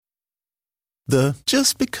The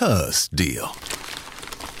just because deal.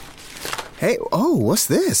 Hey, what's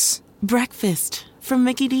this? Breakfast from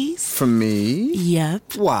Mickey D's. From me?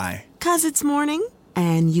 Yep. Why? 'Cause it's morning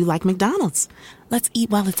and you like McDonald's. Let's eat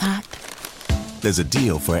while it's hot. There's a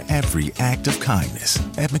deal for every act of kindness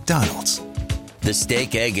at McDonald's. The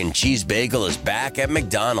steak, egg, and cheese bagel is back at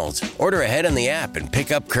McDonald's. Order ahead on the app and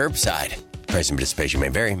pick up curbside. Price and participation may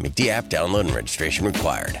vary. McD app download and registration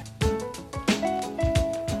required.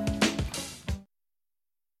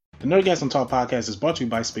 The Nerdgasm Talk podcast is brought to you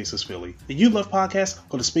by Spaces Philly. If you love podcasts,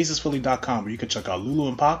 go to spacesphilly.com where you can check out Lulu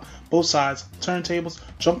and Pop, Both Sides, Turntables,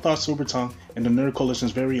 Jump Thought Super Tongue, and the Nerd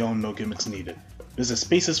Coalition's very own No Gimmicks Needed. Visit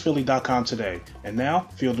spacesphilly.com today. And now,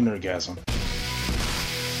 feel the Nerdgasm.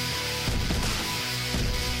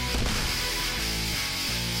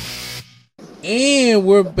 And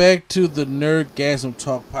we're back to the Nerdgasm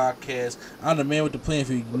Talk podcast. I'm the man with the plan.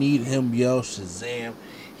 If you need him, yell Shazam.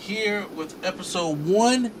 Here with episode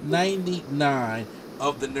 199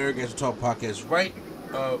 of the Nerdgasm Talk podcast.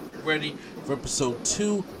 Ready for episode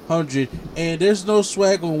 200. And there's no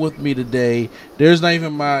swag on with me today. There's not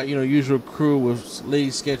even my usual crew with Lady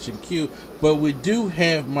Sketch and Q. But we do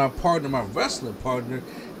have my partner, my wrestling partner.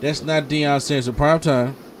 That's not Deion Sanders in prime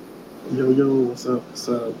time. Yo, what's up? What's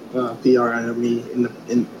up? PRIME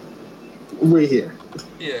in we're here.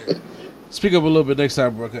 Yeah. Speak up a little bit next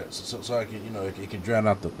time, bro, so I can, it can drown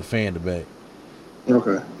out the fan in the back.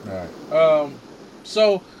 Okay. All right.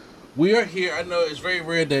 So we are here. I know it's very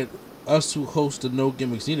rare that us who host the No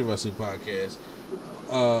Gimmicks Needed Wrestling podcast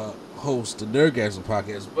host the Nerdgasm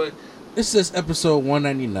podcast, but this is episode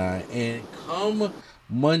 199, and come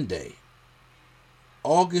Monday,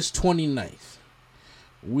 August 29th,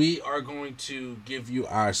 we are going to give you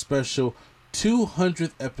our special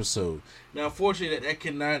 200th episode. Now, unfortunately, that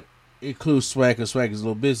cannot include swag, because swag is a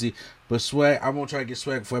little busy, but swag, I'm going to try to get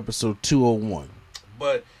swag for episode 201.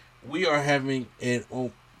 But we are having,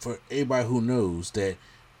 for anybody who knows, that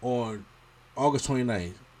on August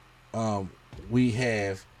 29th, we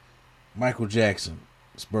have Michael Jackson's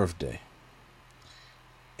birthday.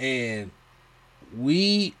 And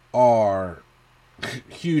we are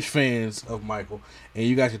huge fans of Michael, and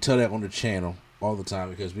you guys can tell that on the channel all the time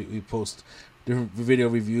because we post different video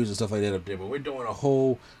reviews and stuff like that up there. But we're doing a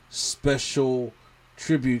whole special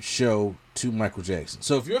tribute show to Michael Jackson.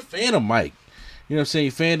 So if you're a fan of Mike,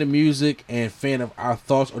 fan of music and fan of our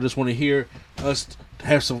thoughts, or just want to hear us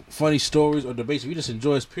have some funny stories or debates, if you just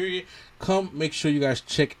enjoy us, period, come make sure you guys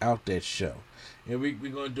check out that show. And we're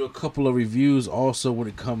going to do a couple of reviews also when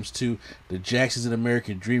it comes to the Jacksons and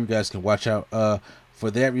American Dream. You guys can watch out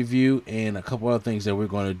for that review and a couple other things that we're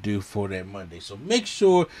going to do for that Monday. So make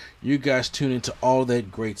sure you guys tune into all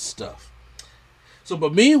that great stuff. So,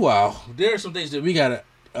 but meanwhile, there are some things that we got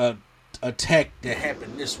to attack that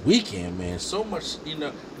happened this weekend, man. So much,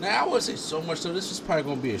 now I wouldn't say so much, so this is probably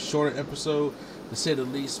going to be a shorter episode, to say the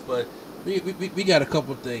least, but we got a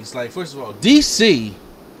couple of things. Like, first of all, DC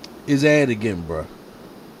is at it again, bro.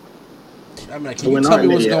 I mean, can you tell me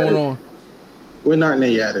what's going on? When aren't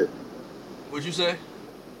they at it? What'd you say?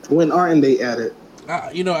 When aren't they at it?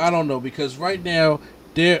 I don't know, because right now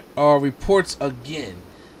there are reports again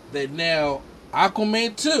that now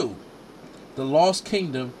Aquaman 2, The Lost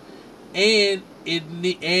Kingdom, and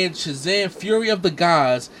Shazam! Fury of the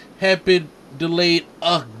Gods have been delayed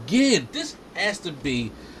again. This has to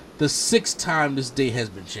be the 6th time this date has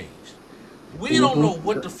been changed. We don't know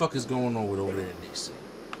what the fuck is going on with over there in DC.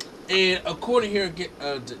 And according here,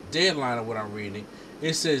 to Deadline of what I'm reading,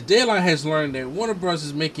 it says Deadline has learned that Warner Bros.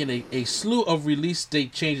 Is making a slew of release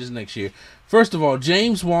date changes next year. First of all,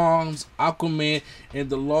 James Wan's Aquaman and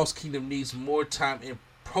The Lost Kingdom needs more time in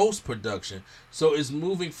post-production. So it's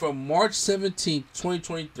moving from March 17th,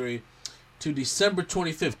 2023 to December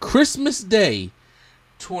 25th, Christmas Day,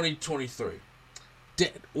 2023.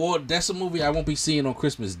 Well, that's a movie I won't be seeing on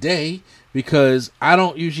Christmas Day because I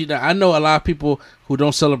don't usually. I know a lot of people who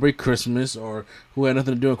don't celebrate Christmas or who have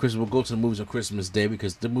nothing to do on Christmas will go to the movies on Christmas Day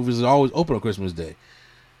because the movies are always open on Christmas Day.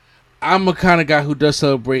 I'm a kind of guy who does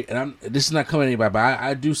celebrate, and this is not coming to anybody, but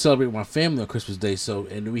I do celebrate with my family on Christmas Day. So,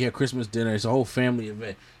 and we have Christmas dinner. It's a whole family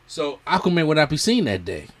event. So Aquaman would not be seen that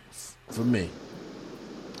day for me.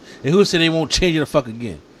 And who said they won't change it the fuck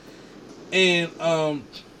again? And I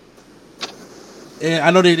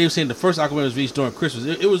know they were saying the first Aquaman was released during Christmas.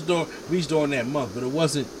 It was released during that month, but it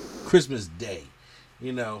wasn't Christmas Day,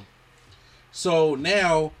 So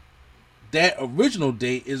now that original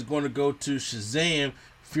date is going to go to Shazam!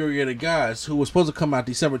 Fury of the Gods, who was supposed to come out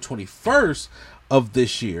December 21st of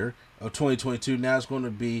this year, of 2022. Now it's going to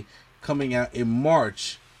be coming out in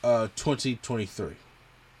March 2023.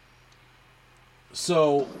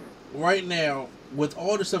 So right now, with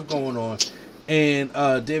all the stuff going on, and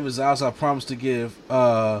David Zaslav promised to give,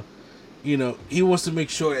 he wants to make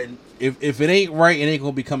sure that if it ain't right, it ain't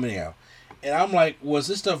gonna be coming out. And I'm like, was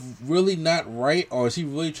this stuff really not right, or is he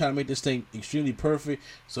really trying to make this thing extremely perfect?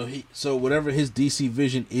 So whatever his DC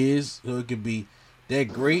vision is, so it could be that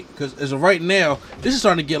great. Because as of right now, this is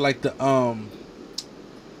starting to get like the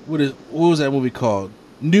what was that movie called?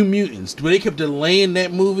 New Mutants. But they kept delaying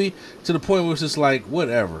that movie to the point where it's just like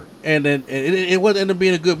whatever. And then it wasn't end up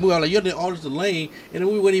being a good movie. I was like, y'all did all this delaying, and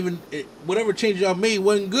then we wouldn't even whatever change y'all made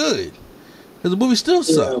wasn't good. Because the movie still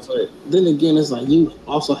sucks. Yeah, but then again, it's like you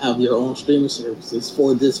also have your own streaming services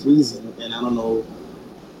for this reason, and I don't know.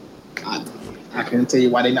 I can't tell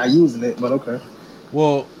you why they're not using it, but okay.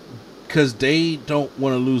 Well, because they don't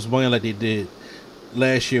want to lose money like they did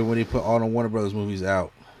last year when they put all the Warner Brothers movies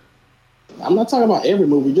out. I'm not talking about every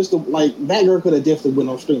movie. Just like Batgirl could have definitely went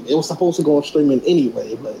on streaming. It was supposed to go on streaming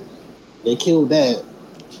anyway, but they killed that,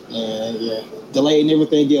 and yeah, delaying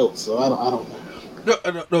everything else. So I don't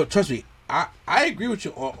know. No, trust me. I agree with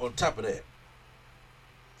you on top of that.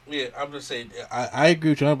 Yeah, I'm just saying, I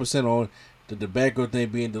agree with you 100% on the Batgirl thing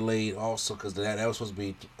being delayed also, because that was supposed to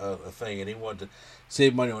be a thing, and they wanted to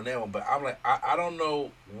save money on that one. But I'm like, I don't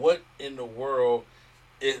know what in the world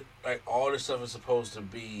like all this stuff is supposed to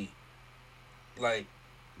be like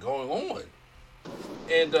going on.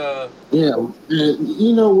 And yeah, and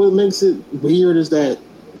you know what makes it weird is that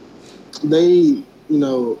they,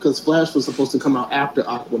 because Flash was supposed to come out after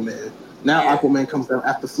Aquaman. Now Aquaman comes out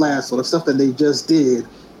after Flash, so the stuff that they just did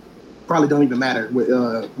probably don't even matter with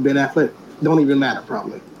Ben Affleck. Don't even matter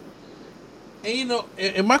probably. And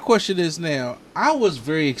and my question is now, I was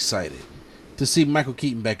very excited to see Michael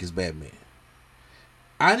Keaton back as Batman.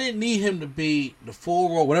 I didn't need him to be the full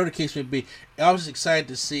role, whatever the case may be. I was excited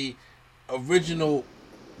to see original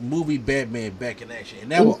movie Batman back in action, and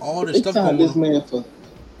now with all this stuff going on.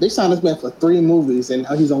 They signed this man for 3 movies, and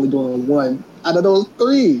now he's only doing 1 out of those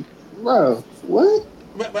 3. Bro, what?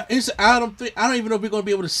 But it's out of 3. I don't even know if we're going to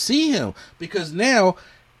be able to see him, because now,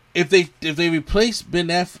 if they replace him with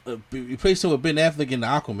Ben Affleck in the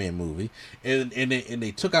Aquaman movie, and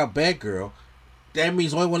they took out Batgirl, that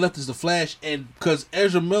means the only one left is the Flash, and because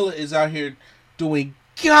Ezra Miller is out here doing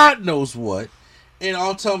God knows what, and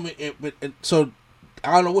I'll tell me, so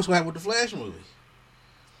I don't know what's going to happen with the Flash movie.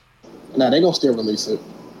 Nah, they're going to still release it.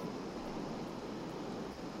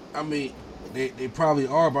 I mean, they probably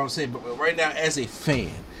are, but I'm saying, but right now, as a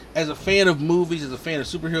fan of movies, as a fan of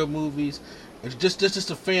superhero movies, as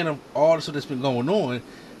just a fan of all the stuff that's been going on,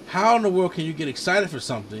 how in the world can you get excited for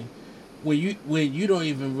something when you don't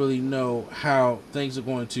even really know how things are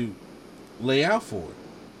going to lay out for it?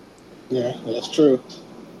 Yeah, that's true.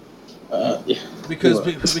 Yeah. Because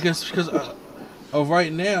of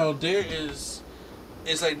right now, there is.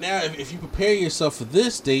 It's like now, if you prepare yourself for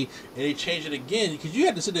this date and they change it again, because you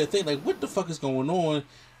have to sit there and think, like, what the fuck is going on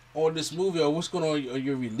this movie, or what's going on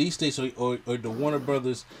your release dates, or the Warner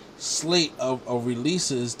Brothers slate of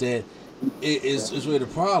releases that is really the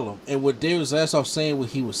problem. And what David Zaslav saying, what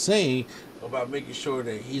he was saying about making sure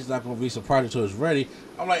that he's not going to release a project until it's ready,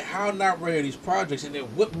 I'm like, how not ready are these projects? And then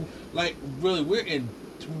what, like, really, we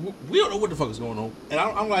don't know what the fuck is going on, and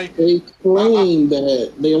I'm like, they claim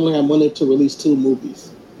that they only have money to release 2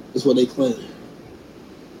 movies. Is what they claim.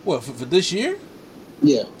 What for this year?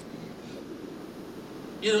 Yeah.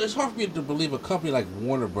 It's hard for me to believe a company like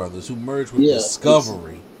Warner Brothers, who merged with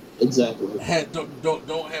Discovery, exactly,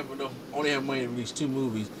 don't have enough, only have money to release 2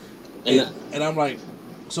 movies, and I'm like,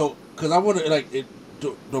 so because I want to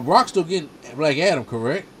the Rock's still getting Black Adam,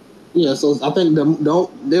 correct? Yeah, so I think they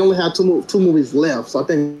only have two movies left. So I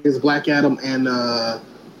think it's Black Adam and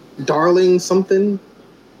Darling something.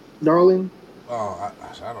 Darling? Oh,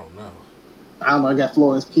 I don't know. I don't know. I got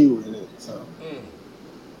Florence Pugh in it. So,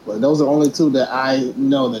 but those are only 2 that I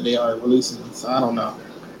know that they are releasing. So I don't know.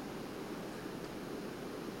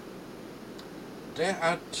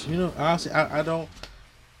 Honestly, I don't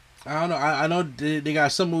know. I know they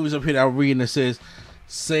got some movies up here that I'm reading that says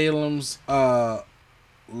Salem's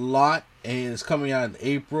Lot, and it's coming out in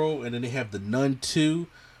April, and then they have The Nun 2,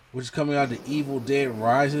 which is coming out. The Evil Dead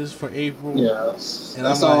Rises for April. Yeah, and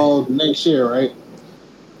that's all next year, right?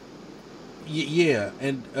 Yeah,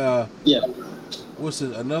 and yeah. What's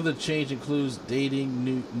it? Another change includes dating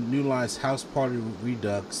New Line's House Party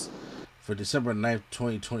Redux for December 9th,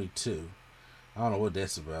 2022. I don't know what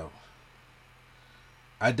that's about.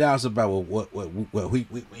 I doubt it's about what we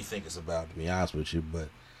think it's about, to be honest with you, but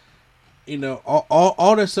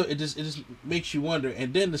all that stuff, it just makes you wonder.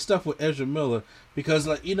 And then the stuff with Ezra Miller, because,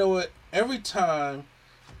 like, you know what, every time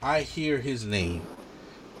I hear his name,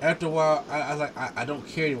 after a while, I don't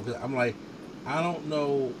care anymore because I'm like, I don't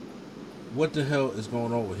know what the hell is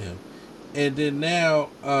going on with him. And then now,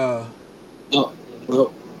 oh,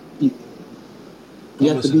 well,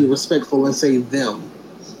 you have to be respectful and say them.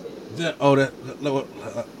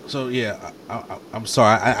 So yeah, I'm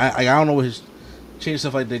sorry. I don't know what his change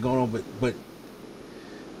stuff like that going on, but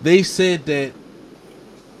they said that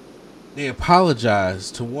they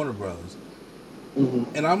apologized to Warner Brothers,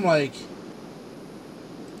 and I'm like,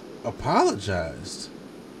 apologized?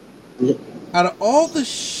 Yep. Out of all the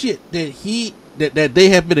shit that they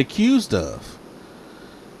have been accused of,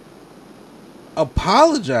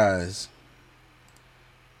 apologize,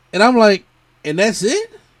 and I'm like, and that's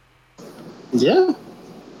it? Yeah,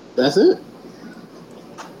 that's it.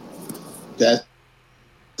 That's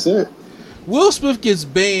it. Will Smith gets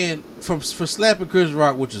banned for slapping Chris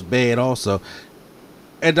Rock, which is bad also,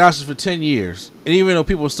 at the Oscars for 10 years. And even though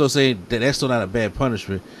people are still saying that that's still not a bad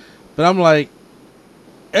punishment, but I'm like,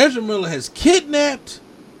 Ezra Miller has kidnapped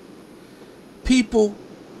people,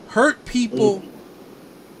 hurt people,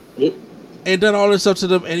 and done all this stuff to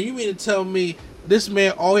them. And you mean to tell me this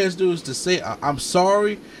man, all he has to do is to say, I'm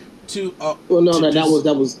sorry to... well, no,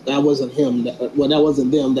 that wasn't him. That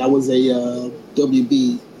wasn't them. That was a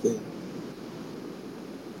WB thing.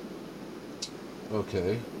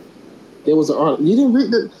 Okay. There was an you didn't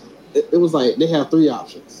read it. It was like they have three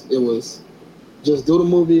options. It was just do the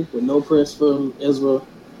movie with no press from Ezra,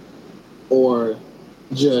 or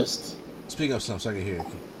just speak up some so I can hear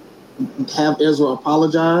you. Have Ezra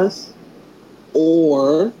apologize,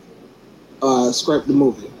 or scrap the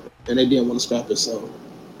movie, and they didn't want to scrap it. So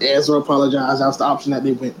Ezra apologized. That was the option that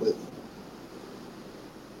they went with.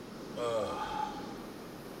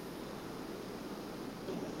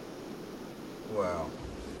 Wow.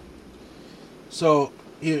 So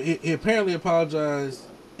he apparently apologized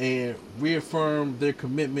and reaffirmed their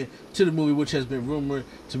commitment to the movie, which has been rumored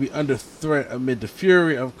to be under threat amid the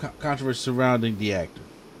fury of controversy surrounding the actor.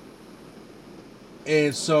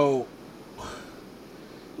 And so,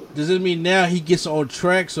 does it mean now he gets on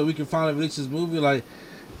track so we can finally release his movie? Like,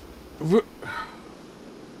 I don't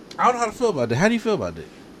know how to feel about that. How do you feel about that?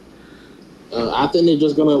 I think they're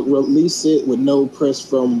just gonna release it with no press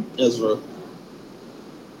from Ezra.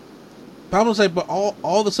 But I'm gonna say, but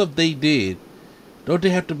all the stuff they did, don't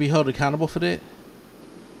they have to be held accountable for that?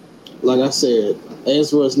 Like I said,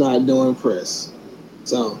 Ezra's not doing press,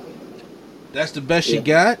 so that's the best you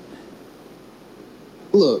got.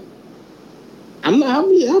 Look, I'll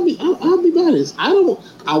be honest. I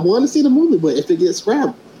want to see the movie, but if it gets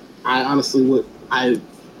scrapped, I honestly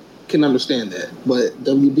can understand that. But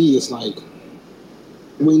WB is like,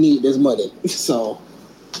 we need this money, so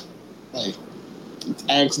like,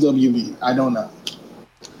 ask WB. I don't know.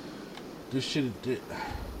 This shit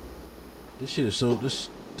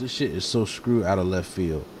is so screwed out of left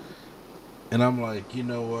field, and I'm like, you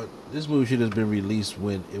know what? This movie should have been released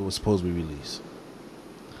when it was supposed to be released,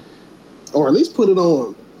 or at least put it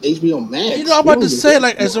on HBO Max. You know, I'm about to say,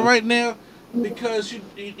 like, as of right now, because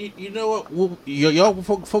you know what, y'all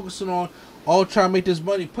focusing on all trying to make this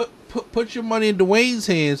money. Put your money in Dwayne's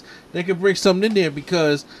hands. They can bring something in there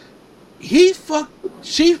because they fucked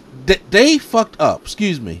up.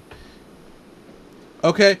 Excuse me.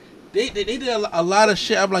 Okay, they did a lot of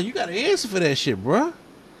shit. I'm like, you got to answer for that shit, bruh.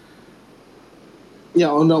 Yeah,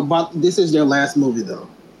 oh no, but this is their last movie though.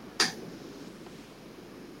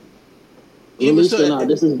 Released or not,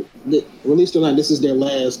 this is their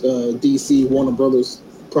last DC Warner Brothers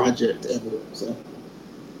project ever. So.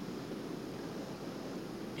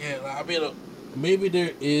 Yeah, I mean, maybe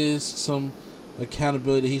there is some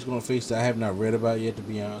accountability he's going to face that I have not read about yet. To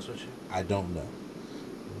be honest with you, I don't know.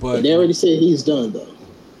 But they already said he's done though,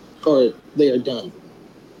 or they are done.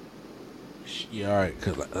 Yeah, all right.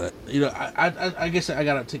 Cause you know, I guess I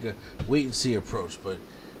gotta take a wait and see approach. But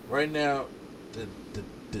right now,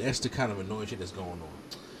 that's the kind of annoying shit that's going on.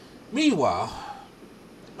 Meanwhile,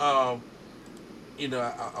 you know,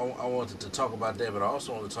 I wanted to talk about that, but I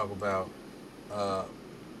also want to talk about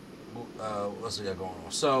what's we got going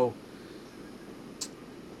on. So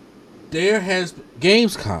there has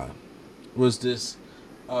Gamescom was this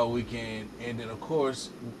weekend, and then of course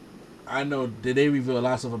I know that they reveal a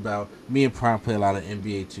lot of stuff about me and Prime play a lot of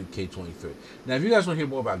NBA 2K23. Now, if you guys want to hear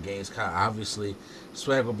more about Gamescom, obviously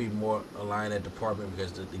Swag will be more aligned at department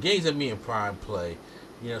because the games that me and Prime play,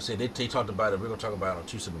 you know, say they talked about it. We're gonna talk about it on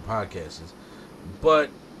 2 separate podcasts. But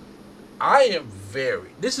I am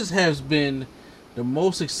this has been the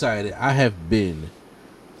most excited I have been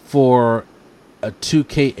for a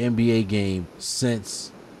 2K NBA game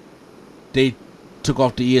since they took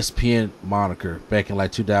off the ESPN moniker back in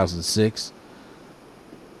like 2006.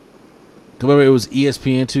 Remember, it was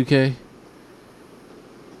ESPN 2K.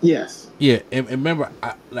 Yes. Yeah, and remember,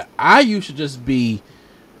 I used to just be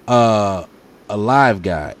a live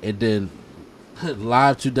guy, and then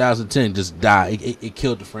Live 2010 just died. It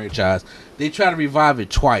killed the franchise. They tried to revive it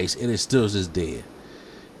twice, and it still just dead.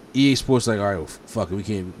 EA Sports like, all right, well, fuck it, we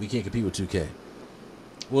can't compete with 2K.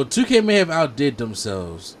 Well, 2K may have outdid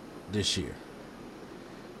themselves this year.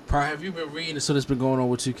 Have you been reading so that's been going on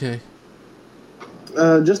with 2K?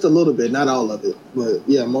 Just a little bit, not all of it, but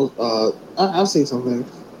yeah, most. I've seen some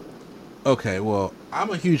things. Okay, well, I'm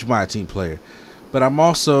a huge My Team player, but I'm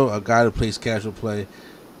also a guy who plays casual play.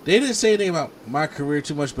 They didn't say anything about my career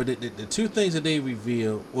too much, but the two things that they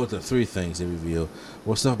revealed, or the three things they revealed,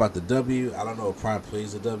 was stuff about the W. I don't know if Prime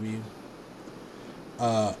plays the W.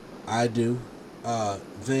 I do.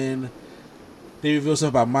 Then they revealed stuff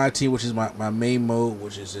about My Team, which is my main mode,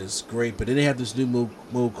 which is great. But then they have this new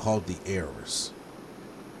mode called the Eras.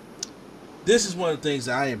 This is one of the things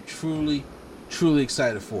that I am truly, truly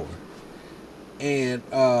excited for. And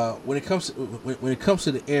when it comes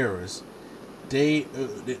to the Eras, they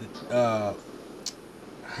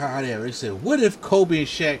said, what if Kobe and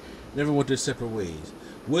Shaq never went their separate ways?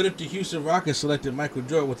 What if the Houston Rockets selected Michael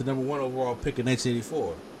Jordan with the number 1 overall pick in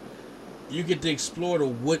 1984? You get to explore the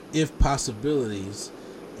what if possibilities,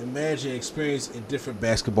 imagine experience in different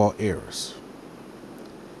basketball eras.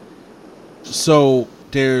 So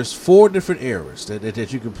there's 4 different eras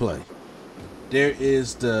that you can play. There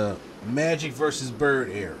is the Magic versus Bird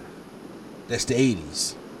era. That's the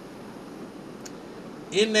 80s.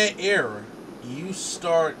 In that era, you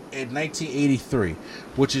start at 1983,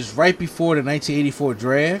 which is right before the 1984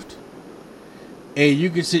 draft. And you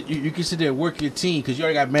can sit there and work your team because you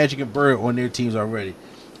already got Magic and Bird on their teams already.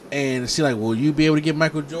 And see, like, will you be able to get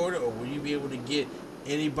Michael Jordan, or will you be able to get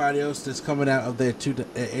anybody else that's coming out of that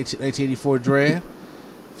 1984 draft?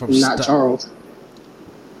 Not Charles.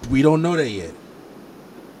 We don't know that yet.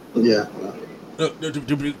 Yeah. To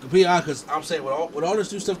be honest, because I'm saying with all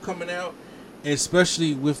this new stuff coming out, and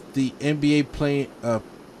especially with the NBA playing,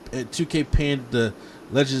 2K paying the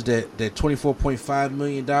Legends that $24.5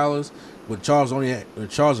 million, when Charles and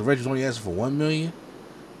Reggie only asking for $1 million.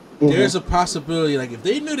 Mm-hmm. There's a possibility, like if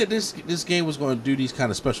they knew that this game was going to do these kind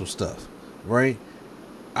of special stuff, right?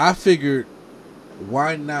 I figured,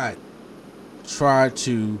 why not try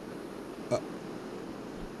to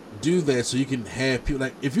do that so you can have people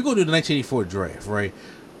like if you go to the 1984 draft, right?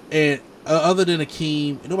 And other than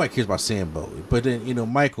Akeem, nobody cares about Sam Bowie, but then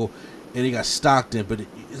Michael, and he got Stockton, but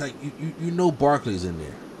it's like you know Barkley's in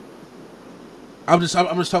there. I'm just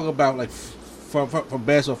talking about like from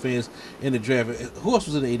basketball fans in the draft. Who else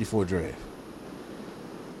was in the 84 draft?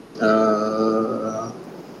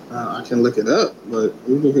 I can look it up, but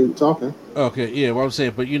you can keep talking. Okay, yeah, what I'm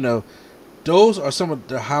saying, but those are some of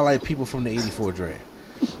the highlight people from the 84 draft,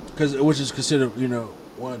 which is considered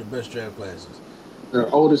one of the best draft classes.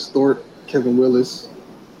 Otis Thorpe, Kevin Willis.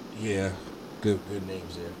 Yeah, good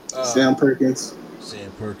names there. Sam Perkins.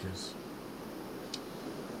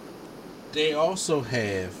 They also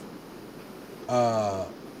have, and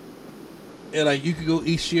like you could go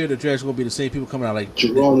each year. The draft's gonna be the same people coming out. Like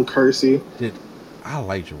Jerome Kersey. I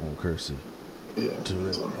like Jerome Kersey.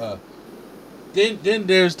 Yeah. Then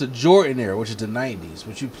there's the Jordan era, which is the 90s,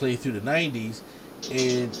 which you play through the 90s,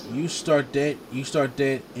 and you start that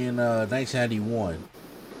in 1991,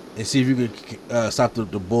 and see if you could stop the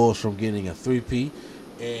Bulls from getting a 3-peat.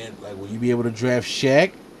 And like, will you be able to draft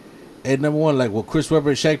Shaq at number 1? Like, will Chris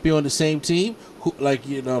Webber and Shaq be on the same team?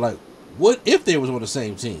 What if they was on the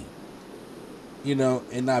same team?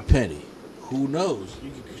 And not Penny. Who knows?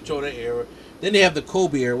 You can control that era. Then they have the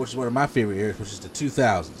Kobe era, which is one of my favorite eras, which is the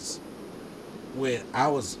 2000s. When I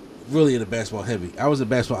was really into basketball heavy. I was in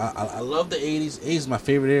basketball. I love the 80s. 80s is my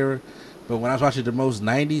favorite era. But when I was watching the most,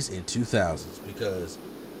 90s and 2000s, because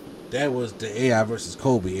that was the AI versus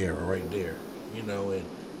Kobe era right there.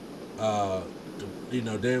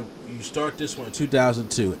 Then you start this one in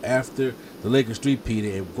 2002 after the Lakers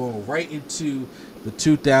 3-peated and going right into the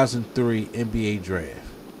 2003 NBA draft,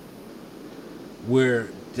 where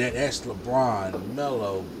that's LeBron,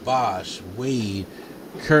 Melo, Bosh, Wade,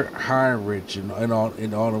 Kurt Heinrich, and all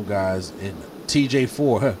them guys, and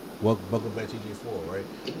TJ4. Huh? Welcome back, TJ4, right?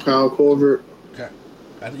 Kyle Korver.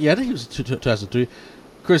 Yeah, I think he was 2003.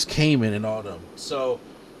 Chris Kaman and all them. So,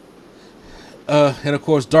 and of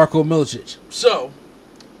course Darko Milicic. So,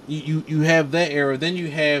 you have that era. Then you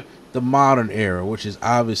have the modern era, which is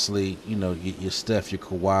obviously your Steph, your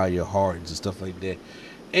Kawhi, your Hardens, and stuff like that.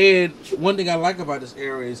 And one thing I like about this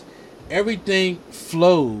era is everything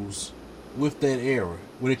flows with that era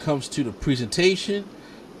when it comes to the presentation,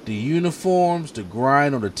 the uniforms, the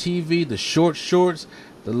grind on the TV, the short shorts,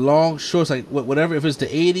 the long shorts, like whatever. If it's the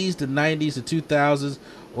 80s, the 90s, the 2000s,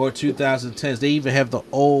 or 2010s, they even have the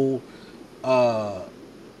old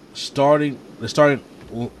starting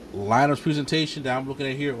lineup presentation that I'm looking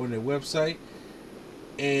at here on their website.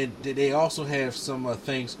 And they also have some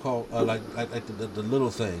things called like the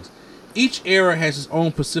little things. Each era has its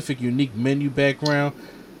own specific unique menu background.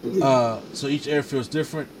 So each era feels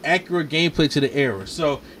different. Accurate gameplay to the era.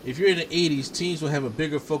 So if you're in the 80s, teams will have a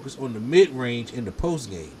bigger focus on the mid-range and the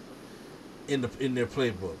post-game in their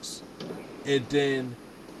playbooks. And then,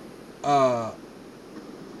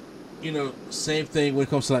 same thing when it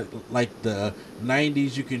comes to like the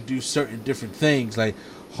 90s, you can do certain different things like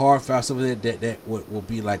hard foul, stuff like that will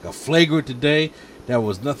be like a flagrant today. That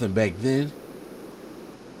was nothing back then.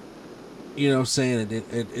 You know what I'm saying?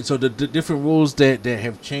 And so the different rules that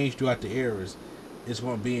have changed throughout the eras is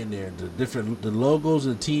going to be in there. The logos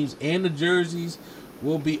and the teams and the jerseys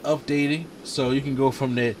will be updating. So you can go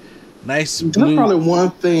from that nice blue. That's probably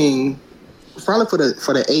one thing. Probably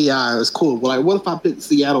for the AI is cool. But like, what if I pick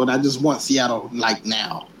Seattle and I just want Seattle like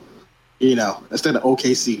now? Instead of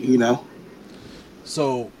OKC.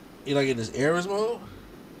 So you like in this eras mode?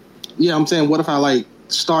 Yeah, I'm saying, what if I like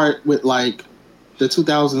start with like the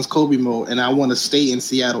 2000s Kobe mode, and I want to stay in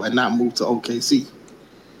Seattle and not move to OKC.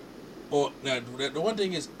 Or now, the one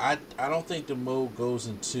thing is, I don't think the mode goes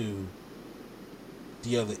into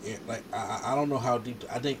the other. Like I don't know how deep.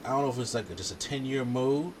 I don't know if it's like just a 10-year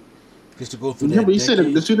mode, just to go through. Yeah, but you said the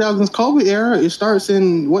 2000s Kobe era. It starts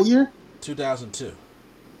in what year? 2002.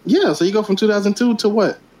 Yeah, so you go from 2002 to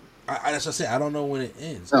what? That's what I said. I don't know when it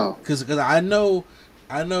ends. Oh, because I know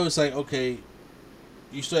it's like, okay.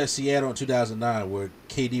 You still had Seattle in 2009 where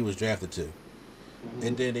KD was drafted to.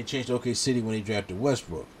 And then they changed to OK City when they drafted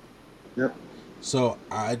Westbrook. Yep. So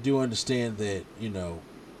I do understand that,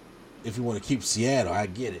 if you want to keep Seattle, I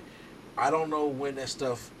get it. I don't know when that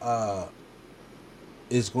stuff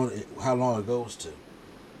is going, how long it goes to.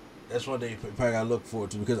 That's one thing you probably got to look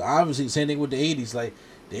forward to, because obviously same thing with the 80s. Like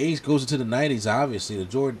the 80s goes into the 90s, obviously. The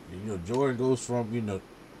Jordan goes from,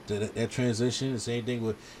 that transition. The same thing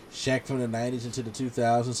with Shaq from the 90s into the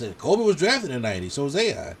 2000s. And Kobe was drafted in the 90s, so was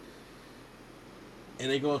AI.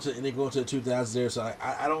 And they go into the 2000s there. So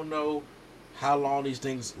I don't know how long these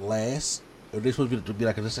things last. If they're supposed to be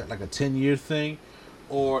like a 10-year thing,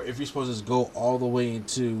 or if you're supposed to just go all the way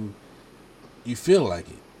into you feel like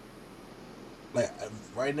it. Like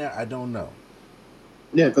right now, I don't know.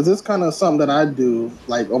 Yeah, because it's kind of something that I do.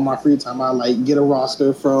 Like on my free time, I like get a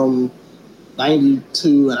roster from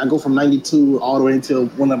 92, and I go from 92 all the way until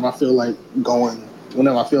whenever I feel like going,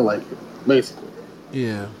 whenever I feel like it, basically.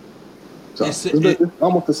 Yeah. So it's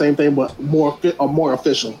almost the same thing, but more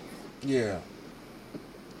official. Yeah.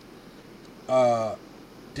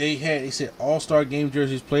 They said All-Star Game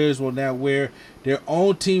jerseys. Players will now wear their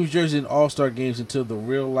own team's jersey in All-Star games until the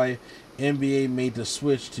real-life NBA made the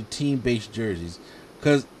switch to team-based jerseys.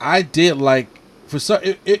 Because I did like, for some,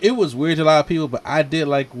 it was weird to a lot of people, but I did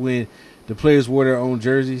like when the players wore their own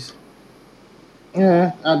jerseys.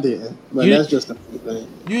 Yeah, I did, but that's just a thing.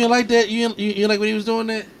 You didn't like that? You didn't like when he was doing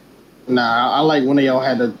that? Nah, I like when they all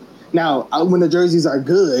had to. Now, when the jerseys are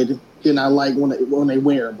good, then I like when they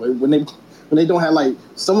wear them. But when they don't have, like,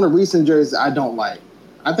 some of the recent jerseys, I don't like.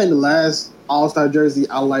 I think the last All-Star jersey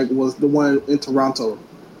I like was the one in Toronto.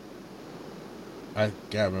 I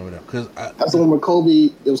can't remember that that's the one with Kobe.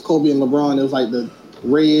 It was Kobe and LeBron. It was like the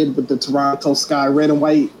red with the Toronto sky, red and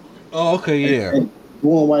white. Oh, okay, yeah. And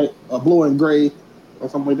blue and white, blue and gray, or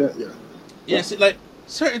something like that. Yeah. Yeah, see, like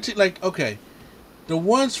certain, like, okay, the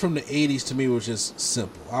ones from the 80s to me was just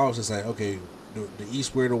simple. I was just like, okay, the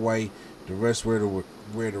East wear the white, the rest wear the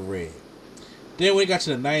red. Then when it got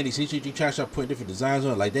to the 90s, you try to start putting different designs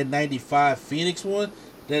on it, like that 95 Phoenix one.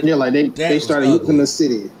 They started using the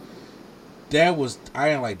city. That was, I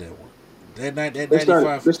didn't like that one. That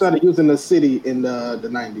 95. They started using the city in the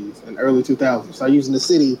 90s and early 2000s. Started using the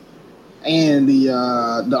city and the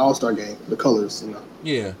All-Star game, the colors,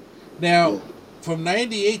 Yeah. Now, from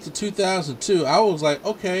 98 to 2002, I was like,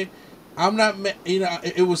 okay, I'm not mad.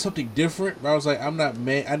 It was something different. But I was like, I'm not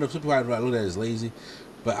mad. I know some people I look at it as lazy,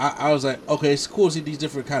 but I was like, okay, it's cool to see these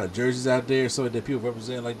different kind of jerseys out there, so that people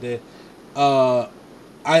represent like that.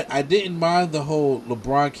 I didn't mind the whole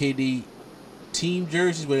LeBron KD team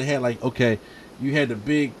jerseys, where it had like, okay, you had the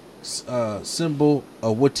big symbol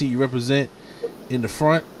of what team you represent in the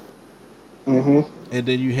front, and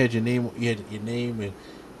then you had your name. You had your name and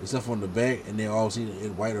stuff on the back, and they all see it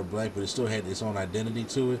in white or black, but it still had its own identity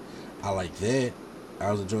to it. I like that.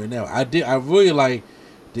 I was enjoying that. I really like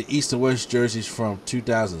the East and West jerseys from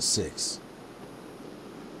 2006.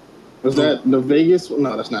 Was that the Vegas?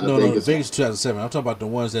 No, that's not No, the no, Vegas. Vegas 2007. I'm talking about the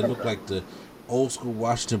ones that look like the old school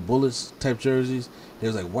Washington Bullets type jerseys.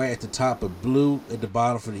 There's like white at the top, but blue at the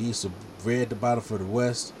bottom for the East, or red at the bottom for the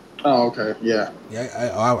West. Oh, okay, yeah.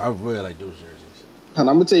 Yeah, I really like those jerseys. And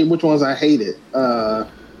I'm gonna tell you which ones I hated.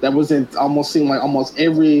 That was in almost seemed like almost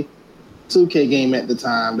every 2K game at the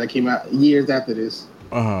time that came out years after this.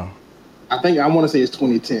 I think I want to say it's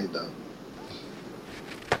 2010 though.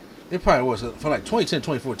 It probably was for like 2010,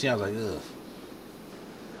 2014. I was like, ugh.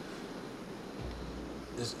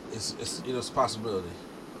 It's it's a possibility.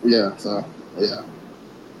 Yeah. So yeah.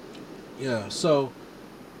 Yeah. So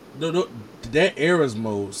that Eras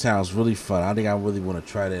mode sounds really fun. I think I really want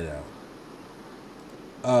to try that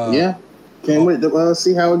out. Yeah. Can't wait to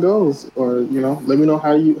see how it goes, or let me know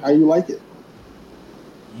how you like it.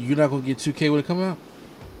 You're not gonna get 2K when it come out?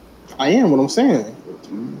 I am. What I'm saying.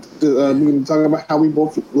 We can talk about how we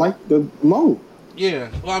both like the mode. Yeah.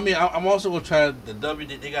 Well, I mean, I'm also gonna try the W.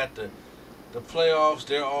 They got the playoffs,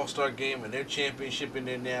 their All-Star game, and their championship in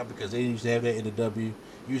there now because they used to have that in the W.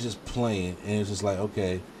 You was just playing, and it's just like,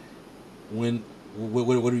 okay, what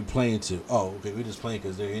are we playing to? Oh, okay, we're just playing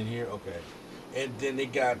because they're in here. Okay. And then they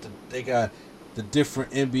got the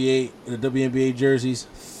different NBA, the WNBA jerseys.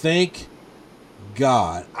 Thank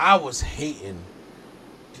God. I was hating.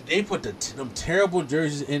 They put them terrible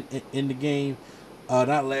jerseys in the game.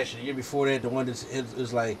 Not last year, the year before that, the one that it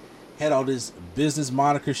was like had all this business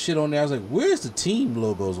moniker shit on there. I was like, where's the team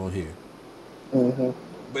logos on here? Mm-hmm.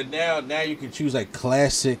 But now you can choose like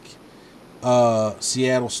classic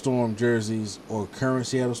Seattle Storm jerseys or current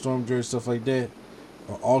Seattle Storm jerseys, stuff like that.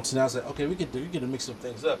 Or alternate. I was like, okay, we get to mix some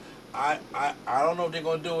things up. I don't know if they're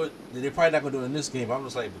gonna do it. They're probably not gonna do it in this game. But I'm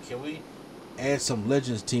just like, but can we add some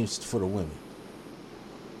Legends teams for the women?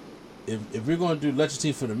 If we're gonna do Legends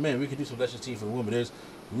team for the men, we can do some Legends team for the women. There's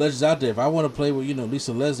Legends out there. If I want to play with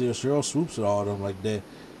Lisa Leslie or Cheryl Swoops or all of them like that,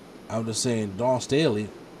 I'm just saying, Dawn Staley,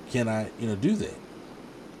 can I do that?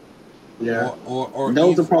 Yeah. Or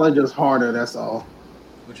those are probably just harder. That's all.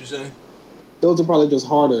 What you say? Those are probably just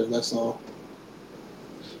harder. That's all.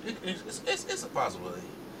 It's a possibility.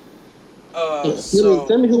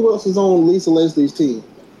 Tell me who else is on Lisa Leslie's team.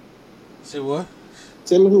 Say what?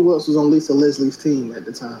 Tell me who else was on Lisa Leslie's team at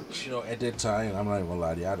the time. At that time, I'm not even gonna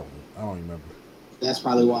lie to you. I don't remember. That's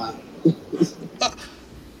probably why.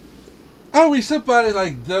 I mean, somebody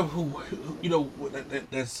like them who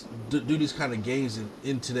that's do these kind of games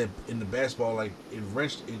in the basketball, like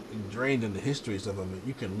ingrained in the history and stuff. I mean,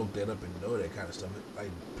 you can look that up and know that kind of stuff. Like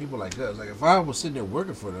people like us, like if I was sitting there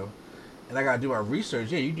working for them, and I gotta do my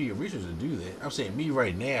research, yeah, you do your research to do that. I'm saying me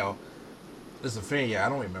right now, as a fan, yeah, I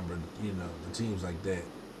don't remember the teams like that.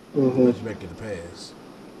 Mm-hmm. Back in the past,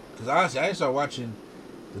 because honestly, I didn't start watching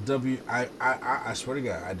the I swear to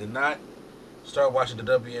God, I did not start watching the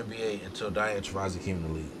WNBA until Diana Taurasi came in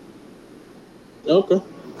the league. Okay.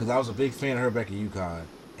 Because I was a big fan of her back at UConn,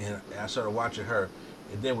 and I started watching her.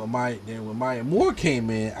 And then when Maya Moore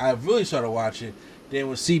came in, I really started watching. Then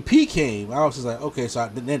when CP came, I was just like, okay, so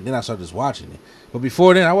then I started just watching it. But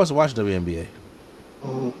before then, I wasn't watching WNBA,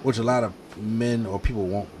 which a lot of men or people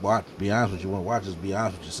won't watch. Be honest with you, won't watch. Just be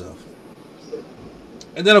honest with yourself.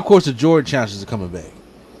 And then of course the Jordan challenges are coming back,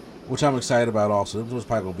 which I'm excited about also. This was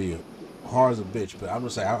probably gonna be hard as a bitch, but I'm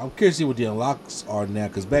just saying I'm curious to see what the unlocks are now.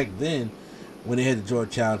 Because back then, when they had the Jordan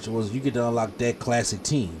challenge, was you get to unlock that classic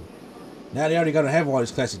team. Now they already got to have all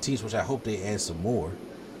these classic teams, which I hope they add some more.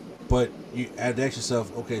 But you have to ask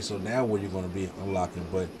yourself, okay, so now what are you going to be unlocking?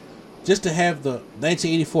 But just to have the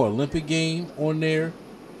 1984 Olympic game on there,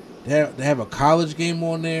 to have a college game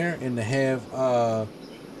on there, and to have the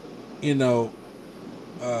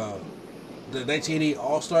 1988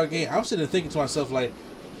 All-Star game, I'm sitting there thinking to myself, like,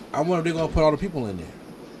 I wonder if they're going to put all the people in there.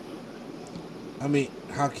 I mean,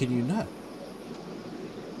 how can you not?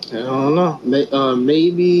 I don't know.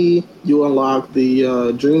 Maybe you unlock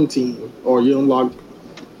the Dream Team, or you unlock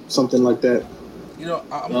something like that.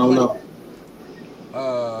 I don't know.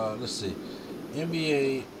 Let's see.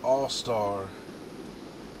 NBA All-Star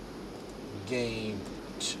game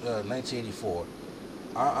 1984.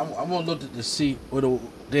 I'm gonna look to see what.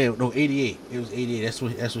 88. It was 88.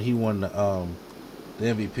 That's when he won the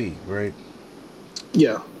MVP, right?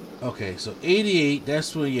 Yeah. Okay, so 88.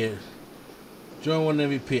 That's when Jordan won the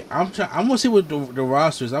MVP. I'm gonna see what the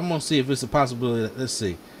roster is. I'm gonna see if it's a possibility. Let's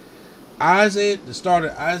see. The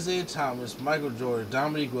starter Isaiah Thomas, Michael Jordan,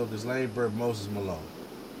 Dominique Wilkins, Larry Bird, Moses Malone,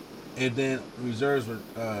 and then reserves with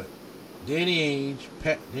Danny Ainge,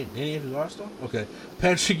 Danny Ainge was All-Star? Okay,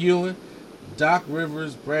 Patrick Ewing, Doc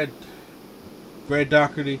Rivers, Brad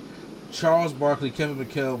Doherty, Charles Barkley, Kevin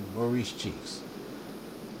McHale, Maurice Cheeks.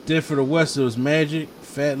 Then for the West, it was Magic,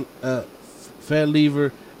 Fat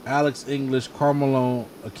Lever, Alex English, Karl Malone,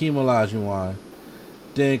 Akeem Olajuwon.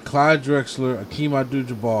 Then Clyde Drexler, Akeem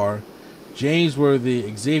Abdul-Jabbar, James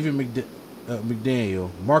Worthy, Xavier McDaniel,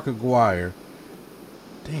 Mark Aguirre.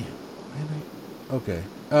 Damn. Okay.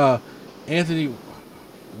 Anthony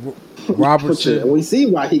Robertson. We see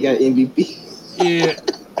why he got MVP.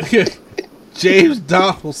 Yeah. James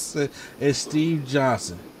Donaldson and Steve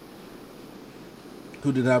Johnson,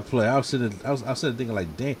 who did not play. I was sitting thinking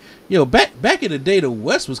like, damn, back in the day, the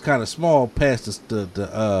West was kind of small past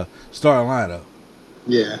the starting lineup.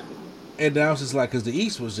 Yeah. And I was just like, because the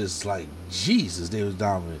East was just like, Jesus, they was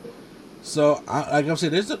dominant. So, like I'm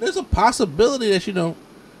saying, there's a possibility that,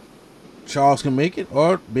 Charles can make it,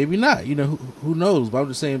 or maybe not. Who knows? But I'm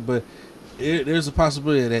just saying, but there's a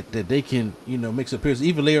possibility that they can, make some appearances,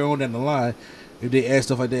 even later on down the line, if they add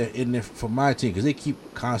stuff like that in there for my team, because they keep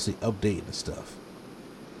constantly updating the stuff.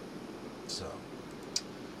 So,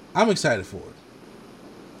 I'm excited for it.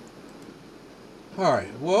 All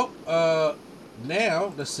right, well,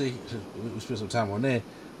 now, let's see, we spent some time on that.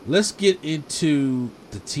 Let's get into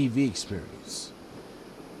the TV experience,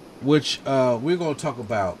 which we're going to talk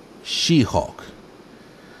about She-Hulk.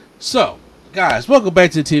 So, guys, welcome back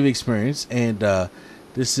to the TV experience, and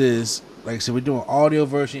this is, like I said, we're doing audio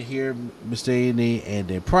version here, Mr. A&E, and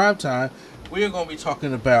then prime time, we are going to be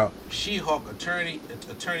talking about She-Hulk, attorney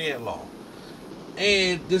at law.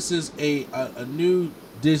 And this is a new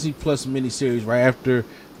Disney Plus miniseries right after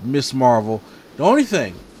Miss Marvel. The only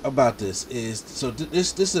thing about this is,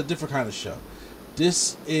 this is a different kind of show.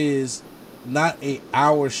 This is not an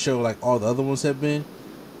hour show like all the other ones have been.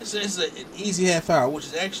 It's an easy half hour, which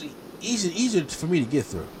is actually easier for me to get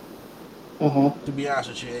through. To be honest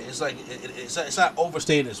with you, it's like it's not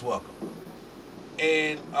overstaying its welcome.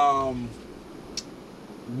 And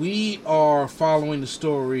we are following the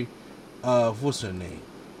story of, what's her name?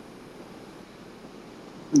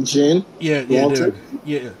 Jen. Yeah.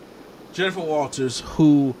 Jennifer Walters,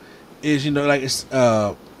 who is, she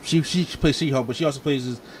plays She-Hulk, but she also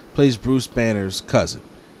plays Bruce Banner's cousin.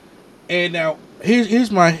 And now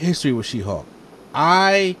here's my history with She-Hulk.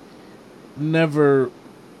 I never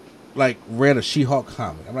read a She-Hulk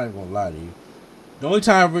comic. I'm not even gonna lie to you. The only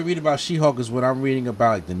time I read about She-Hulk is when I'm reading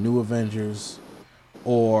about the New Avengers,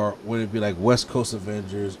 or would it be like West Coast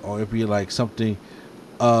Avengers, or it'd be like something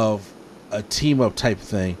of a team up type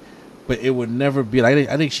thing. But it would never be like,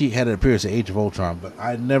 I think she had an appearance in Age of Ultron, but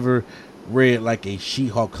I never read like a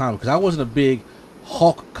She-Hulk comic because I wasn't a big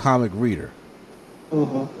Hulk comic reader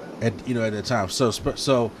at the time.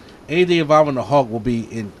 So anything involving the Hulk will be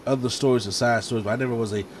in other stories and side stories, but I never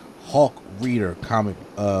was a Hulk reader comic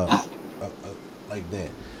like that.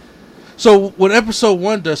 So what episode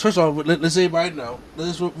 1 does, first of all, let's everybody know.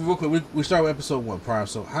 Let's real quick. We start with episode 1, Prime.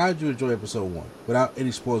 So how did you enjoy episode 1 without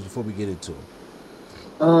any spoilers before we get into it?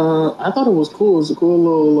 I thought it was cool. It was a cool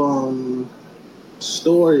little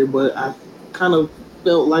story, but I kind of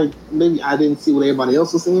felt like maybe I didn't see what everybody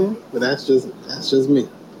else was seeing. But that's just me.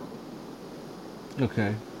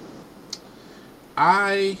 Okay.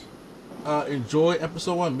 I enjoyed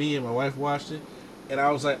episode 1. Me and my wife watched it, and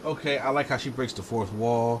I was like, okay, I like how she breaks the fourth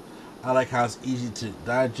wall. I like how it's easy to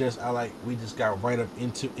digest. We just got right up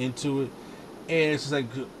into it, and it's just like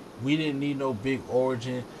we didn't need no big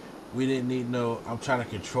origin. We didn't need no, I'm trying to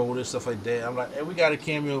control this, stuff like that. I'm like, and we got a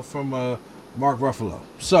cameo from Mark Ruffalo.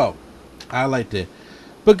 So, I like that.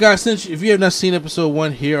 But guys, if you have not seen episode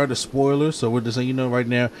 1, here are the spoilers. So we're just letting you know right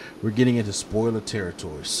now, we're getting into spoiler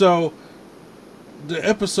territory. So, the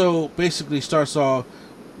episode basically starts off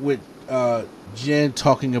with Jen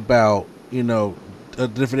talking about, the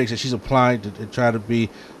different things that she's applying to try to be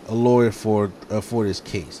a lawyer for this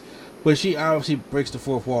case. But she obviously breaks the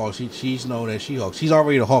fourth wall. She's known as She-Hulk. She's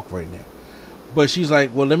already the Hulk right now. But she's like,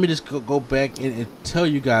 well, let me just go back and tell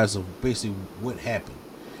you guys of basically what happened.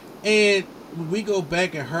 And we go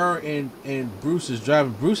back, and her and Bruce is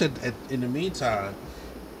driving. Bruce, in the meantime,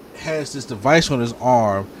 has this device on his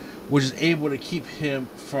arm, which is able to keep him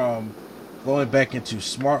from going back into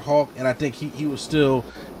Smart Hulk. And I think he was still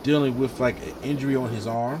dealing with like an injury on his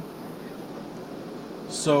arm.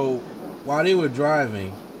 So while they were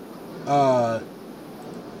driving, what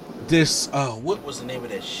was the name of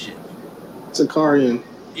that ship? Sicarian.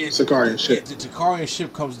 Yeah, Sicarian ship. The Sicarian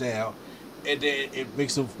ship comes down, and then it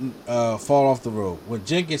makes him fall off the road. When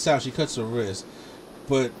Jen gets out, she cuts her wrist,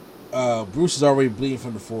 but Bruce is already bleeding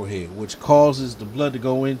from the forehead, which causes the blood to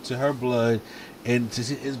go into her blood, and to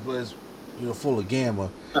see his blood is full of gamma.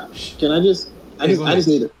 Can I just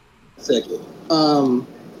need a second.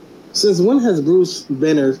 Since when has Bruce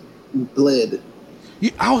Banner bled?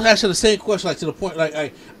 I was asking the same question, like to the point,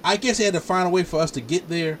 like I guess they had to find a way for us to get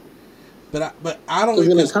there, but I don't. Because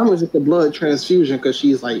in the comics, it's the blood transfusion because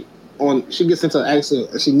she's like she gets into an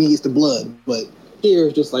accident and she needs the blood, but here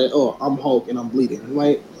it's just like, oh, I'm Hulk and I'm bleeding. I'm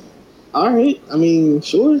like, all right, I mean,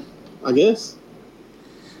 sure, I guess.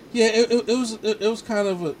 Yeah, it was kind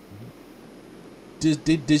of a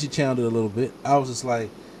Disney Channel it a little bit. I was just like,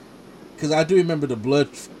 because I do remember the blood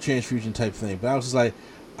transfusion type thing, but I was just like,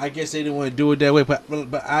 I guess they didn't want to do it that way. But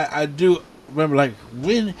I do remember, like,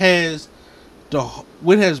 when has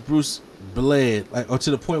Bruce bled, like, or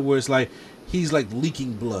to the point where it's like he's like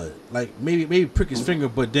leaking blood, like maybe prick his finger,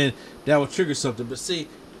 but then that would trigger something. But see,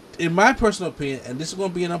 in my personal opinion, and this is going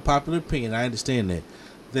to be an unpopular opinion, I understand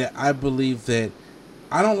that I believe that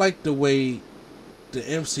I don't like the way the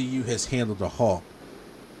MCU has handled the Hulk.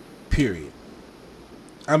 Period.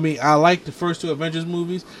 I mean, I like the first two Avengers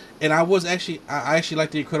movies, and I actually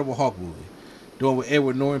liked the Incredible Hulk movie, the one with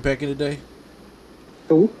Edward Norton back in the day.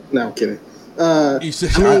 Who? No, I'm kidding.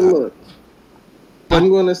 Look, I'm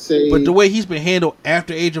gonna say, but the way he's been handled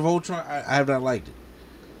after Age of Ultron, I have not liked it.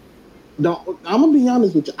 No, I'm gonna be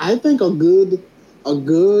honest with you. I think a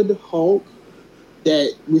good Hulk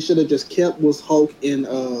that we should have just kept was Hulk in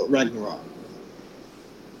Ragnarok.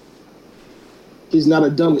 He's not a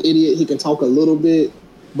dumb idiot. He can talk a little bit,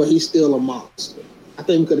 but he's still a monster. I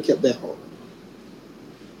think we could have kept that Hulk.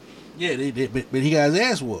 Yeah, they did, but he got his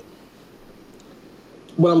ass whooped.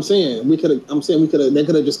 But I'm saying we could have. They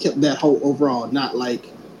could have just kept that Hulk overall, not like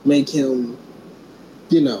make him,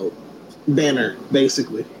 Banner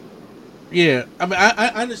basically. Yeah, I mean, I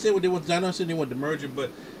understand what they want. I understand they want the merger,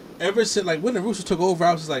 but ever since like when the Russo took over,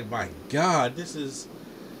 I was just like, my God, this is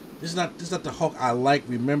not the Hulk I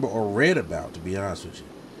remember, or read about. To be honest with you,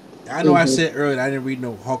 I know I said earlier I didn't read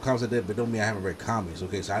no Hulk comics like that, but don't mean I haven't read comics.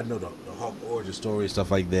 Okay, so I know the Hulk origin story and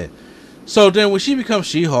stuff like that. So then when she becomes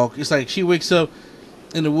She-Hulk, it's like she wakes up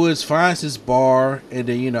in the woods, finds this bar, and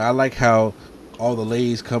then I like how all the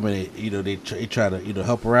ladies come in, they try to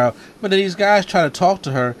help her out, but then these guys try to talk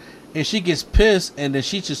to her, and she gets pissed, and then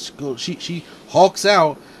she just goes, she hulks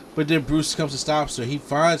out. But then Bruce comes and stops her. He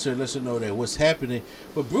finds her and lets her know that what's happening.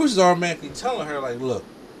 But Bruce is automatically telling her, like, look,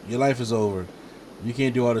 your life is over. You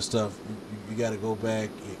can't do all this stuff. You got to go back.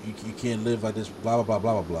 You can't live like this, blah, blah, blah,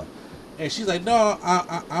 blah, blah, blah. And she's like, no,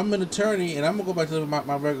 I'm an attorney, and I'm going to go back to living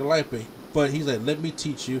my regular life. But he's like, let me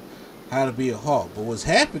teach you how to be a Hulk. But what's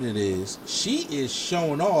happening is she is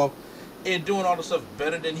showing off and doing all the stuff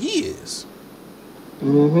better than he is.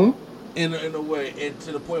 Mm-hmm. In a way, and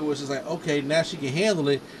to the point where it's just like, okay, now she can handle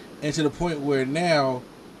it, and to the point where now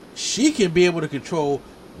she can be able to control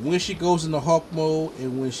when she goes into Hulk mode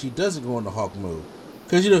and when she doesn't go into Hulk mode.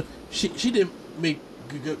 Because she did make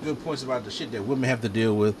good points about the shit that women have to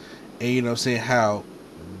deal with, and saying how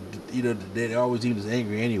they're always deemed as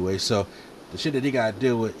angry anyway. So the shit that they gotta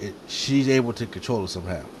deal with, she's able to control it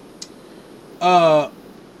somehow.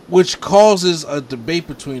 Which causes a debate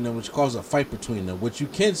between them, which causes a fight between them, which you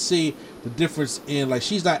can see the difference in, like,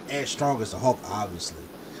 she's not as strong as the Hulk, obviously,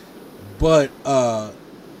 but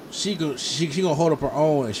she gonna hold up her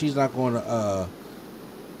own, and she's not going to,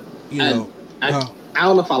 I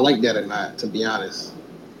don't know if I like that or not, to be honest.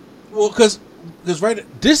 Well, because right,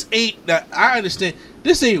 this ain't that. I understand.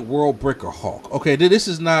 This ain't World Breaker Hulk. Okay, this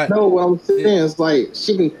is not. No, what I'm saying is like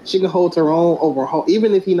she can hold her own over Hulk,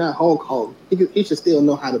 even if he's not Hulk. He should still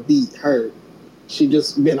know how to beat her. She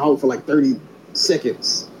just been Hulk for like 30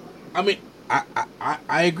 seconds. I mean,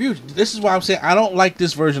 I agree with you. This is why I'm saying I don't like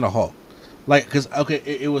this version of Hulk. Like, because okay,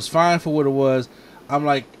 it was fine for what it was. I'm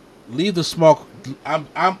like, leave the smart.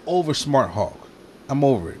 I'm over smart Hulk. I'm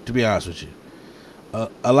over it, to be honest with you.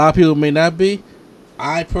 A lot of people may not be.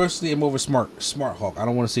 I personally am over smart Hulk. I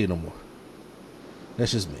don't want to see it no more.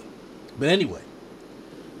 That's just me. But anyway,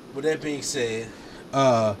 with that being said,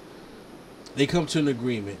 they come to an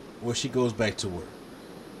agreement where she goes back to work.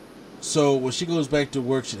 So when she goes back to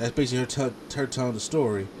work, that's basically her telling the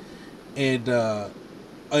story, and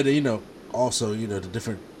also the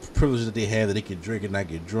different privileges that they have, that they can drink and not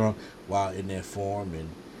get drunk while in that form,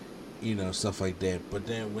 and stuff like that. But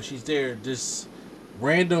then when she's there, this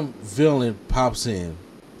random villain pops in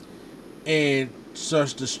and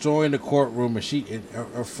starts destroying the courtroom, and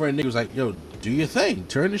her friend Nick was like, yo, do your thing,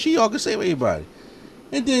 turn the She-Hulk and save anybody.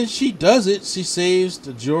 And then she does it. She saves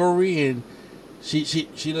the jury, and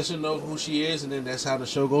she lets her know who she is, and then that's how the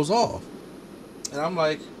show goes off. And I'm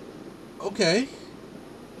like, okay.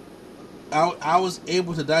 I was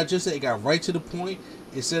able to digest it. It got right to the point.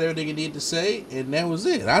 It said everything it needed to say, and that was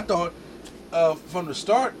it. I thought from the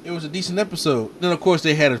start it was a decent episode. Then of course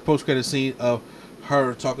they had a post-credit scene of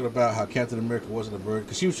her talking about how Captain America wasn't a bird,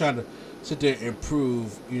 because she was trying to sit there and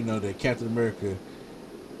prove, that Captain America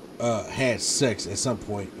had sex at some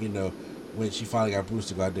point, when she finally got Bruce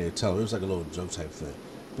to go out there and tell her. It was like a little joke type thing.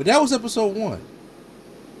 But that was episode 1.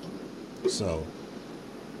 So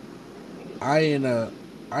I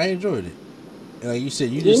enjoyed it. And like you said,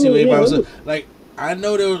 you didn't see what everybody was like. I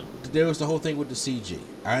know there was the whole thing with the CG.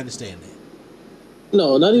 I understand that.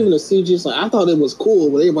 No, not even the CG. It's like, I thought it was cool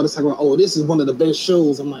when everybody's talking about, oh, this is one of the best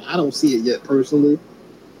shows. I'm like, I don't see it yet personally,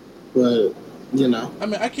 but I mean,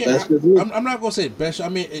 I can't. I'm not gonna say best show. I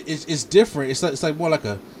mean, it's different. It's like more like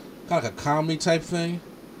a kind of like a comedy type thing.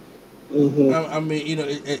 Mm-hmm. I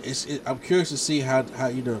mean, I'm curious to see how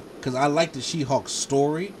because I like the She-Hulk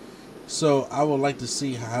story, so I would like to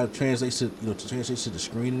see how it translates to to the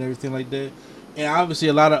screen and everything like that. And obviously,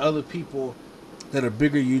 a lot of other people that are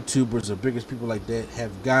bigger YouTubers or biggest people like that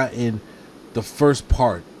have gotten the first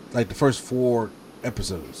part, like the first 4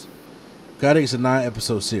 episodes. I think it's a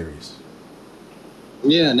 9-episode series.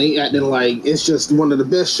 Yeah, and they acting like it's just one of the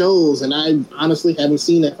best shows, and I honestly haven't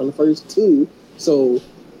seen that from the first 2. So,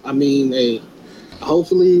 I mean, hey,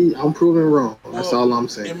 hopefully I'm proven wrong. That's all I'm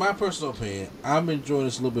saying. In my personal opinion, I'm enjoying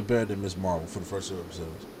this a little bit better than Ms. Marvel for the first 2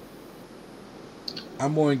 episodes.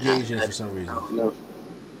 I'm more engaged in it for some reason. No.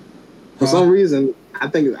 For some reason, I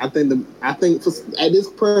think at this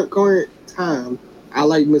current time, I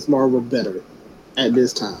like Ms. Marvel better at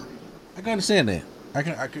this time. I can understand that. I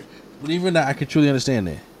can believe it or not, I can truly understand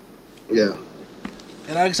that. Yeah.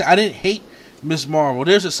 And like I said, I didn't hate Ms. Marvel.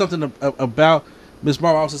 There's just something about Ms.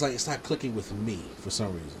 Marvel. I was just like, it's not clicking with me for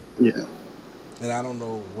some reason. Yeah. And I don't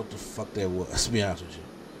know what the fuck that was, to be honest with you.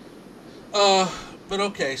 But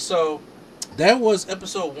okay, so that was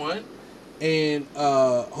episode 1. And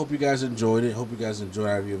hope you guys enjoyed it. Hope you guys enjoyed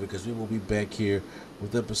our review, because we will be back here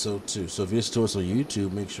with episode 2. So if you're to us on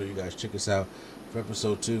YouTube, make sure you guys check us out for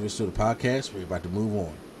episode 2. It's to the podcast. We're about to move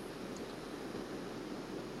on.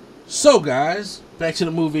 So guys, back to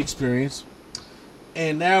the movie experience.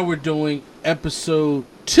 And now we're doing episode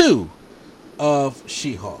 2 of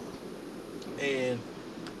She-Hulk. And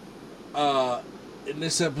in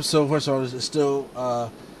this episode, first of all, it's still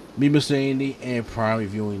me, Mr. Andy, and Prime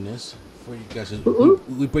reviewing this for you guys.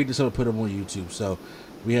 We break this up and put them on YouTube, so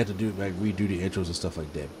we had to redo the intros and stuff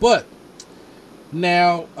like that. But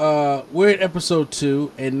now we're at episode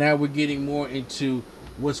 2, and now we're getting more into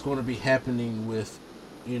what's going to be happening with,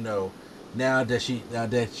 now that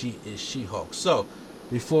she is She-Hulk. So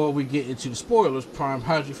before we get into the spoilers, Prime,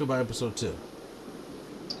 how did you feel about episode 2?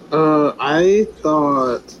 I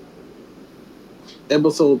thought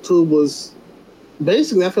episode 2 was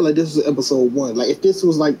basically, I feel like this was episode 1. Like, if this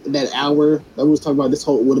was like that hour that we was talking about, this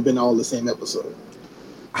whole would have been all the same episode.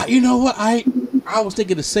 You know what? I was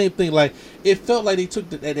thinking the same thing. Like, it felt like they took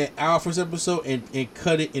that hour first episode and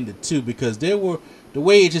cut it into 2, because there were the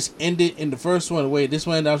way it just ended in the first one, the way this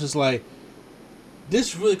one, I was just like,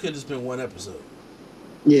 this really could have just been 1 episode.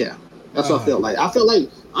 Yeah, that's what I felt like.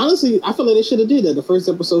 Honestly, I feel like they should have did that. The first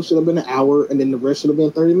episode should have been an hour, and then the rest should have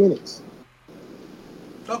been 30 minutes.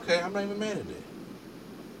 Okay, I'm not even mad at that.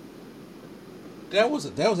 That was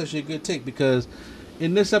actually a good take, because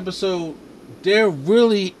in this episode there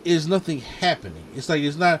really is nothing happening. It's like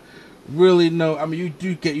it's not really I mean,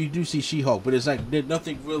 you do see She-Hulk, but it's like there's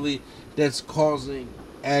nothing really that's causing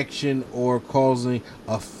action or causing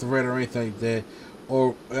a threat or anything like that.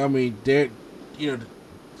 Or I mean,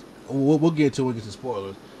 we'll get to it when we get to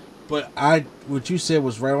spoilers. But what you said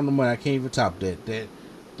was right on the money. I can't even top that. That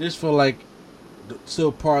this felt like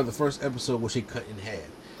still part of the first episode, which they cut in half.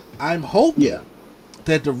 I'm hoping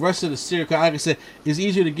that the rest of the series, like I said, is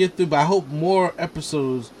easier to get through, but I hope more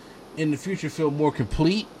episodes in the future feel more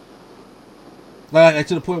complete. Like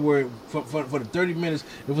to the point where for the 30 minutes,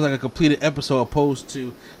 it was like a completed episode opposed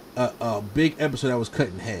to a big episode that was cut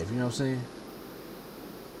in half. You know what I'm saying?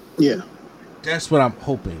 Yeah. That's what I'm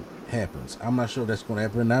hoping happens. I'm not sure if that's going to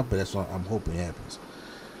happen or not, but that's what I'm hoping happens.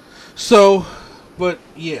 So, but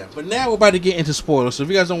now we're about to get into spoilers. So if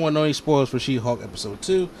you guys don't want to know any spoilers for She-Hulk episode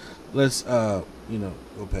 2, let's go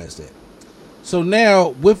past that. So now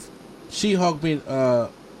with She-Hulk being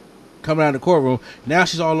coming out of the courtroom, now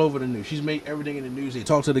she's all over the news. She's made everything in the news. They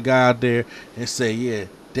talk to the guy out there and say,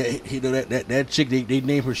 that chick they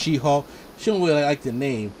named her She-Hulk. She don't really like the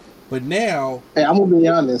name, but now, hey, I'm gonna be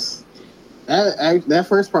honest. That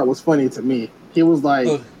first part was funny to me. He was like,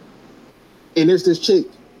 and there's this chick,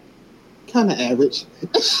 kind of average.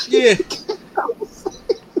 Yeah.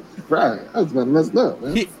 Right. I was about to mess up,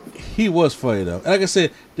 man. He was funny though. Like I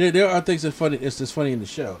said, there are things that funny. It's just funny in the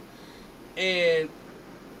show, and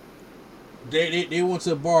they went to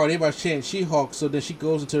the bar. They about to chant She-Hulk, so then she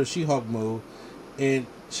goes into her She-Hulk mode, and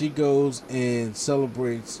she goes and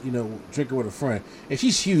celebrates, drinking with a friend. And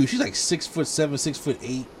she's huge. She's like 6'7",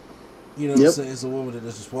 6'8". You know what I'm saying? It's a woman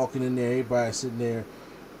that's just walking in there, everybody sitting there.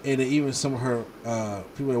 And then even some of her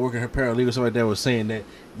people that work in her paralegal, something like that, was saying that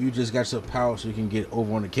you just got yourself power so you can get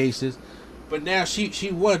over on the cases. But now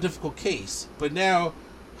she won a difficult case. But now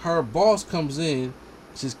her boss comes in,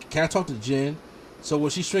 says, "Can I talk to Jen?" So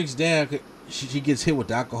when she shrinks down, she gets hit with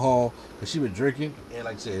the alcohol because she been drinking. And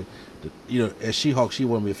like I said, as She-Hulk, she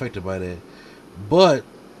wouldn't be affected by that. But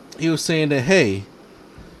he was saying that, hey,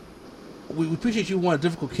 we appreciate you won a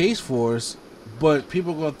difficult case for us, but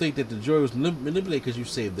people are going to think that the jury was manipulated because you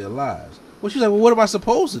saved their lives. Well, she's like, well, what am I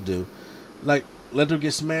supposed to do? Like, let them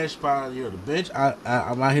get smashed by the bench?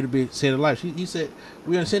 I'm not here to be saving their life. He said,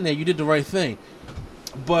 we understand that. You did the right thing.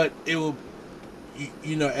 But it will,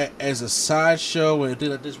 as a sideshow and a thing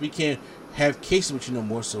like this, we can't have cases with you no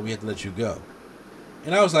more, so we have to let you go.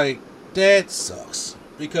 And I was like, that sucks.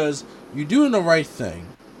 Because you're doing the right thing,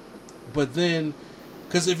 but then...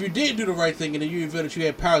 Because if you did do the right thing and then you revealed that you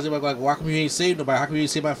had powers, they're like, well, why come you ain't saved nobody? How come you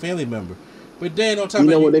ain't saved my family member? But then on top of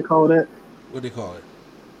that... what they call that? What they call it?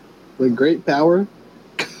 With great power?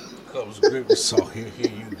 Comes great result. Here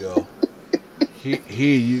you go. Here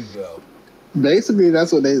you go. Basically,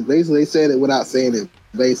 that's what they said it without saying it,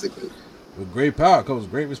 basically. With great power comes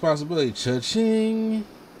great responsibility. Cha-ching.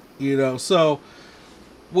 So...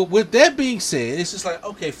 with that being said, it's just like,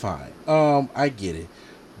 okay, fine. I get it.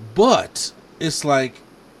 But... It's like,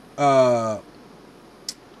 how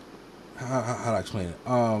do I explain it?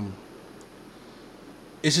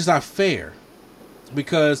 It's just not fair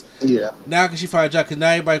because now because she fired a job, because now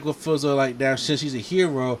everybody feels like now since she's a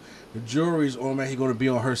hero, the jury's automatically going to be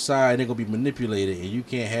on her side. They're going to be manipulated, and you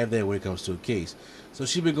can't have that when it comes to a case. So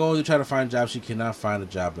she's been going to try to find a job. She cannot find a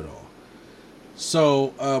job at all.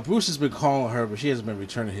 So Bruce has been calling her, but she hasn't been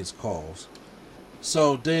returning his calls.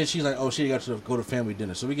 So then she's like, oh, she got to go to family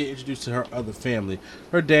dinner. So we get introduced to her other family.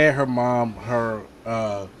 Her dad, her mom, her,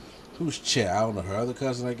 who's Chet? I don't know, her other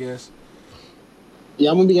cousin, I guess.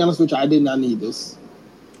 Yeah, I'm going to be honest with you. I did not need this.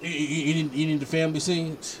 You need the family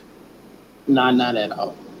scenes? Nah, not at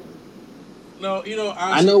all. No, honestly,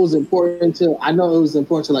 I know it was important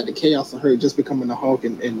to like the chaos of her just becoming the Hulk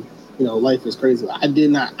and life is crazy.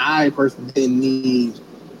 I personally didn't need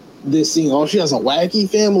this scene. Oh, she has a wacky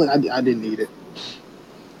family. I didn't need it.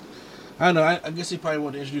 I don't know. I guess they probably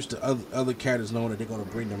want to introduce the other characters, knowing that they're going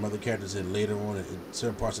to bring them other characters in later on in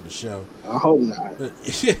certain parts of the show. I hope not.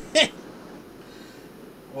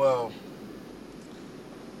 Well,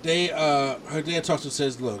 her dad talks and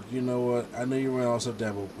says, "Look, you know what? I know you ran all stuff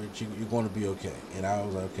down, but you're going to be okay." And I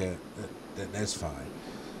was like, "Okay, that's fine."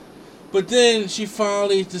 But then she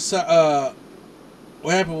finally decided.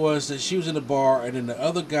 What happened was that she was in the bar, and then the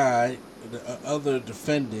other guy, the other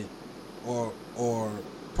defendant, or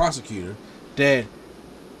prosecutor that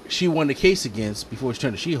she won the case against before she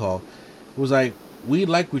turned to She-Hulk, was like, we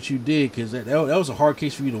like what you did because that was a hard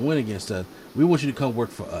case for you to win against us. We want you to come work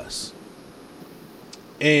for us.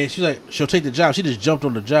 And she's like, she'll take the job. She just jumped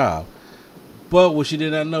on the job. But what she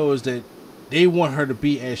did not know is that they want her to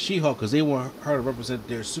be as She-Hulk because they want her to represent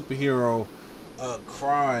their superhero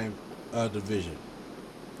crime division,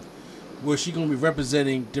 where she's going to be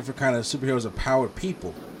representing different kind of superheroes, empowered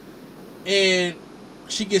people. And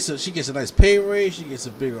she gets a nice pay raise, she gets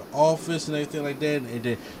a bigger office and everything like that, and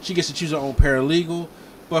then she gets to choose her own paralegal.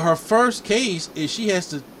 But her first case is she has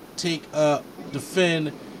to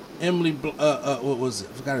defend Emily. What was it?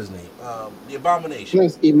 I forgot his name. The Abomination.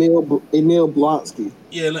 Yes, Emil Blonsky.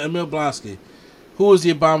 Yeah, Emil Blonsky, who was the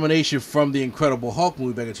Abomination from the Incredible Hulk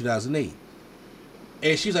movie back in 2008.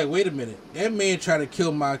 And she's like, wait a minute, that man tried to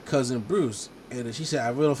kill my cousin Bruce. And she said, I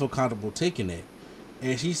really don't feel comfortable taking it.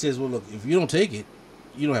 And she says, well, look, if you don't take it,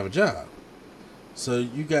 you don't have a job. So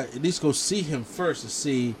you got at least go see him first to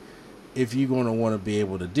see if you're going to want to be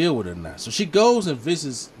able to deal with it or not. So she goes and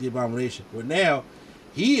visits the Abomination. But now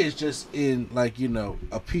he is just in like,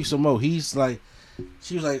 a piece of mode. He's like,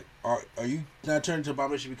 she was like, are you not turning to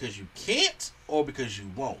Abomination because you can't or because you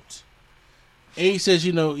won't? And he says,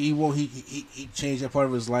 he won't. He changed that part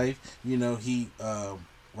of his life. He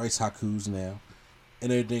writes haikus now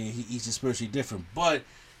and everything. He's just spiritually different. But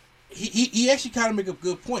he actually kind of make a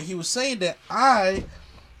good point. He was saying that I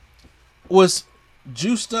was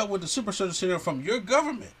juiced up with the super soldier serum from your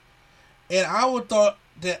government, and I would thought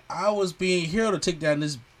that I was being a hero to take down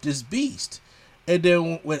this beast. And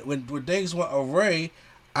then when things went awry,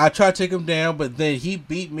 I tried to take him down, but then he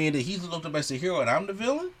beat me, and then he looked up as the hero, and I'm the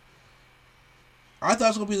villain. I thought it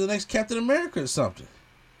was gonna be the next Captain America or something.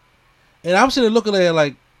 And I'm sitting there looking at it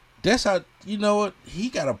like, that's how, he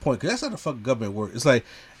got a point, because that's how the fucking government works. It's like,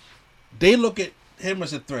 they look at him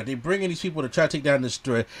as a threat. They bring in these people to try to take down this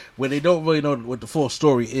threat where they don't really know what the full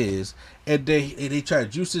story is, and they try to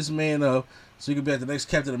juice this man up so he can be like the next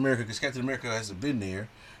Captain America, because Captain America hasn't been there.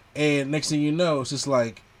 And next thing you know, it's just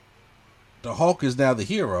like the Hulk is now the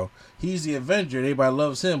hero. He's the Avenger. And everybody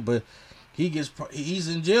loves him, but he's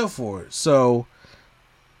in jail for it. So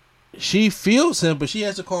she feels him, but she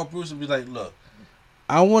has to call Bruce and be like, "Look,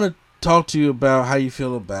 I want to talk to you about how you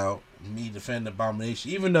feel about me defending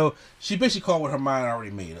Abomination," even though she basically called with her mind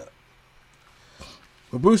already made up.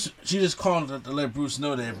 But Bruce, she just called to let Bruce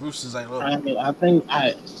know that. Bruce is like, "Look, I mean, I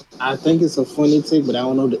think it's a funny thing, but I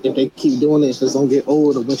don't know if they keep doing it, if it's gonna get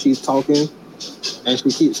old, or when she's talking and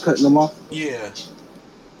she keeps cutting them off." Yeah.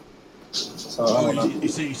 So I don't know. You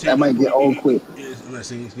see, That might get old quick. Let's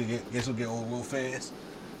see, it's gonna get old real fast.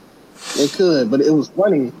 It could, but it was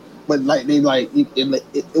funny. But like it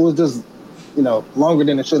was just, longer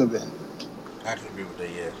than it should have been. I can agree with that.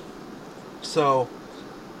 Yeah. So,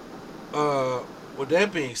 with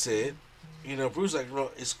that being said, Bruce like,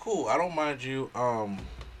 "Look, it's cool. I don't mind you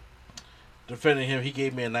defending him. He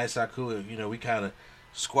gave me a nice haiku. We kind of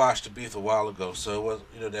squashed the beef a while ago. So it was,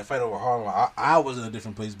 that fight over Harlem. I was in a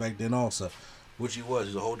different place back then also, which he was.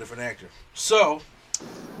 He's a whole different actor. So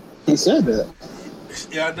He said that.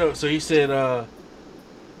 yeah, I know. So he said,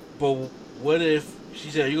 but what if she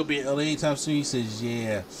said, "You gonna be in LA anytime soon?" He says,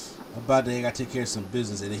 "Yeah, about that. I gotta take care of some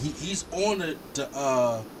business." And he's on the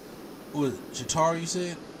what was it, Shatari, you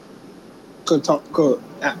said?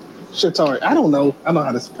 Shatari. I don't know. I know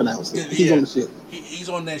how to pronounce it. He's on the ship. He's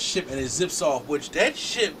on that ship and it zips off, which that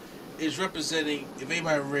ship is representing, if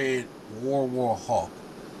anybody read War Hawk,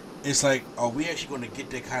 it's like, are we actually going to get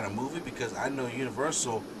that kind of movie? Because I know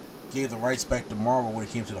Universal gave the rights back to Marvel when it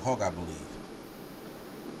came to the Hawk, I believe.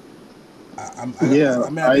 I'm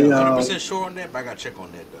not 100% sure on that, but I got to check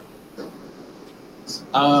on that though.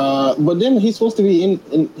 But then he's supposed to be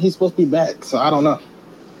he's supposed to be back, so I don't know.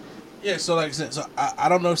 Yeah, so like I said, I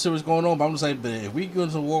don't know if what's going on, but I'm just like, but if we go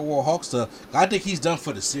into War Hawk stuff, I think he's done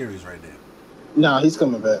for the series right now. Nah, he's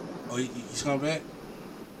coming back. Oh, he's coming back?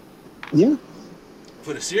 Yeah.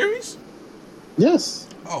 For the series? Yes.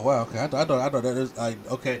 Oh wow, okay. I thought that was like,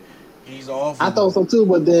 okay, he's off. I thought so too,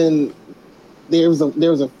 but then there was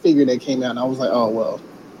a figure that came out, and I was like, oh well,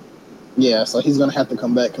 yeah. So he's gonna have to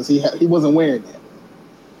come back because he wasn't wearing it.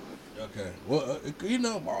 Okay. Well,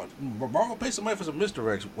 Marvel pay some money for some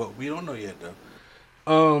misdirects. Well, we don't know yet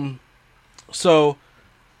though. So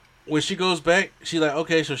when she goes back, she's like,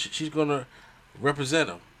 okay, so she's gonna represent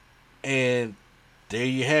him, and there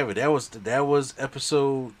you have it. That was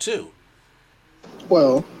episode 2.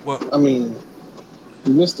 Well, I mean,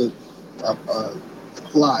 you missed a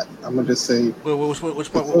plot. I'm gonna just say. Well,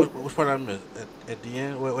 which part I missed at the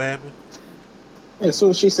end? What happened? Yeah,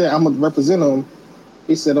 so she said, "I'm gonna represent him."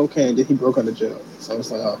 He said, "Okay," and then he broke out of jail. So I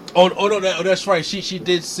was like, "Oh no, that's right." She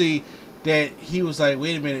did see that he was like,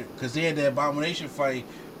 "Wait a minute," because they had that Abomination fight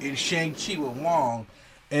in Shang-Chi with Wong,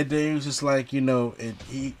 and then it was just like, it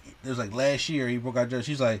was like last year he broke out of jail.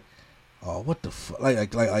 She's like, "Oh, what the fuck?"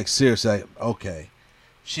 Like seriously, like, okay.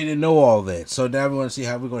 She didn't know all that, so now we want to see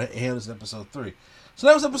how we're going to handle this in episode 3. So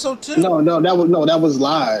that was episode 2. No, that was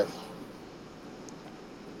live.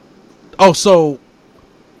 Oh, so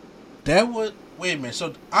that was. Wait a minute.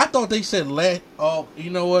 So I thought they said last. Oh, you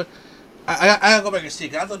know what? I gotta go back and see.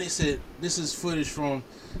 Cause I thought they said this is footage from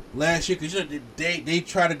last year. Cause they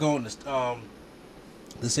try to go on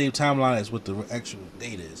the same timeline as what the actual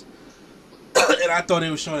date is. And I thought they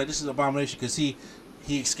were showing that this is Abomination because he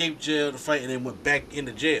escaped jail to fight and then went back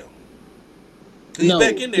into jail. Cause he's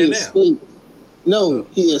back in there now. Escaped. No,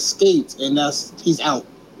 he escaped and he's out.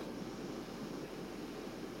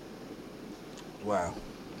 Wow.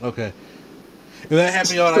 Okay. If that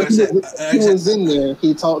happened, y'all, like I said, he was in there.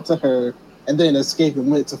 He talked to her, and then escaped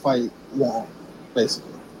and went to fight Wong,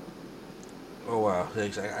 basically. Oh wow!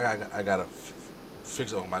 I gotta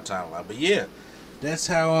fix it on my timeline, but yeah, that's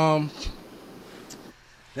how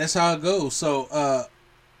it goes. So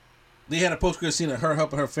they had a post-credit scene of her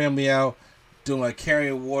helping her family out, doing like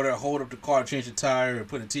carrying water, hold up the car, change the tire, and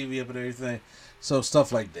put the TV up and everything. So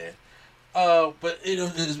stuff like that. But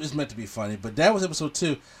it's meant to be funny. But that was episode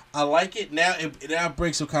 2. I like it. Now it now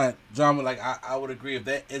brings some kind of drama. Like I would agree if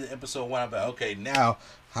that in episode 1, I'm like, okay, now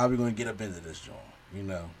how are we going to get up into this joint?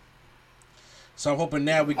 So I'm hoping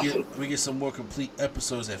now we get some more complete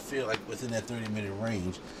episodes that feel like within that 30-minute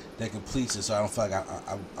range that completes it. So I don't feel like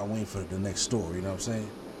I'm waiting for the next story. You know what I'm saying?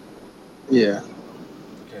 Yeah.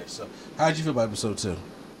 Okay. So how did you feel about episode 2? It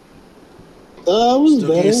was Still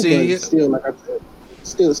better, can't see but still, like I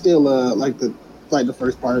said, still like the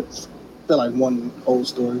first part. Felt like one whole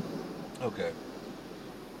story. Okay.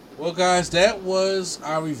 Well, guys, that was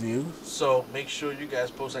our review. So make sure you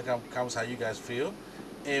guys post that comments how you guys feel.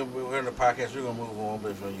 And we're in the podcast. We're going to move on.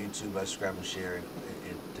 But if you're on YouTube, like, subscribe and share. And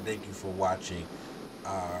thank you for watching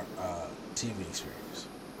our TV experience.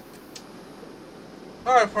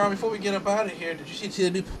 All right, Prime, before we get up out of here, did you see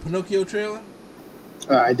the new Pinocchio trailer?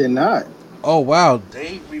 I did not. Oh, wow.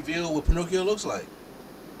 They revealed what Pinocchio looks like.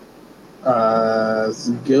 Is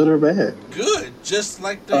it good or bad? Good. Just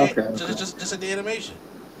like the just like the animation.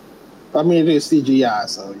 I mean, it is CGI,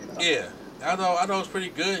 so, Yeah. I know it's pretty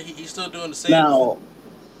good. He's still doing the same. Now,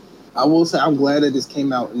 I will say I'm glad that this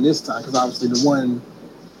came out in this time, because obviously the one,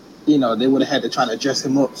 they would have had to try to dress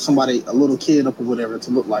him up, a little kid up or whatever,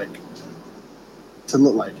 to look like it.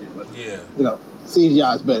 But,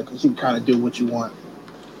 CGI is better, because you can kind of do what you want.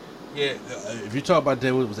 Yeah, if you talk about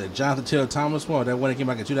that, what was that, Jonathan Taylor Thomas one, that one that came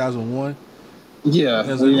back in 2001? Yeah,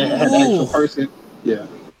 had an actual person. Yeah.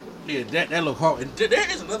 Yeah, that looked hard. And there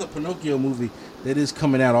is another Pinocchio movie that is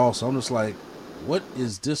coming out also. I'm just like, what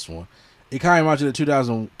is this one? It kind of reminds me of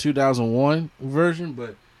the 2001 version,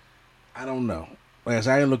 but I don't know. Like I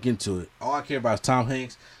said, I didn't look into it. All I care about is Tom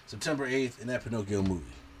Hanks, September 8th, and that Pinocchio movie.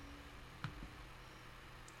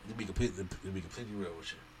 To be completely real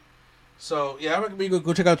with you. So, yeah, I recommend you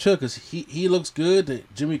go check out Chuck, because he looks good.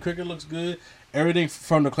 Jimmy Cricket looks good. Everything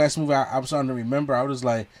from the classic movie I'm starting to remember, I was just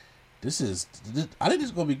like, I think this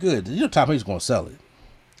is going to be good. Tom Hanks is going to sell it.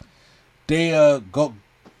 They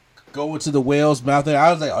go into the whale's mouth there.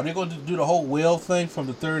 I was like, are they going to do the whole whale thing from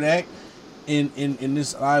the third act in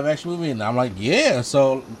this live action movie? And I'm like, yeah,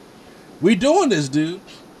 so we doing this, dude.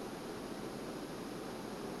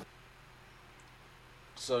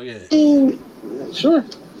 So, yeah. Sure.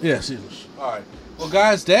 Yes. All right. Well,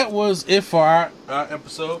 guys, that was it for our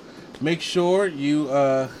episode. Make sure you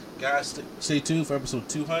guys stay tuned for episode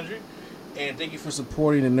 200. And thank you for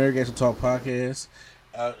supporting the Nerdgasm Talk podcast.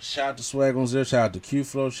 Shout out to Swag on Zero. Shout out to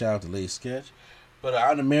Q-Flow. Shout out to Late Sketch. But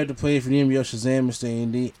I'm the man to play for the MBO Shazam, Mr.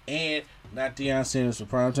 A&D, and not Deion Sanders for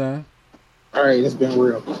Primetime. All right, it's been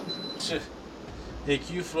real. Hey,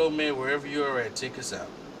 Q-Flow, man, wherever you are at, take us out.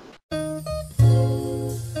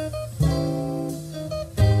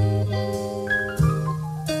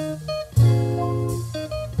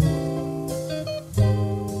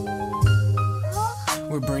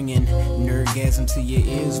 We're bringing nerdgasm to your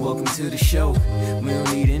ears. Welcome to the show. We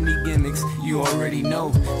don't need any gimmicks, you already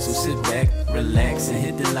know. So sit back, relax, and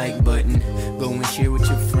hit the like button. Go and share with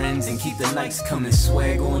your friends and keep the likes coming.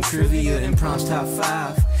 Swag on trivia and Prom's Top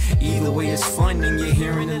 5. Either way, it's fun and you're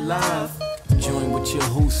hearing it live. Join with your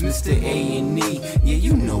host, Mr. A&E. Yeah,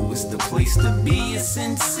 you know it's the place to be. It's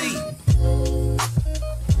NC.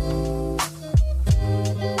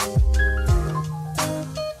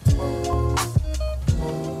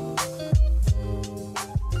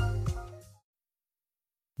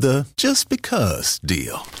 The Just Because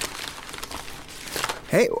deal.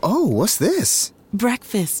 Hey, what's this?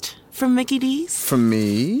 Breakfast from Mickey D's. From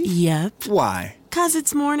me? Yep. Why? 'Cause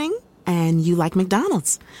it's morning and you like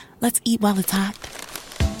McDonald's. Let's eat while it's hot.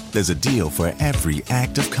 There's a deal for every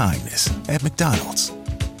act of kindness at McDonald's.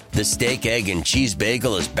 The steak, egg, and cheese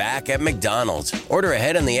bagel is back at McDonald's. Order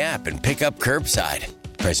ahead on the app and pick up curbside.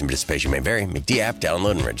 Price and participation may vary. McD app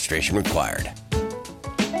download and registration required.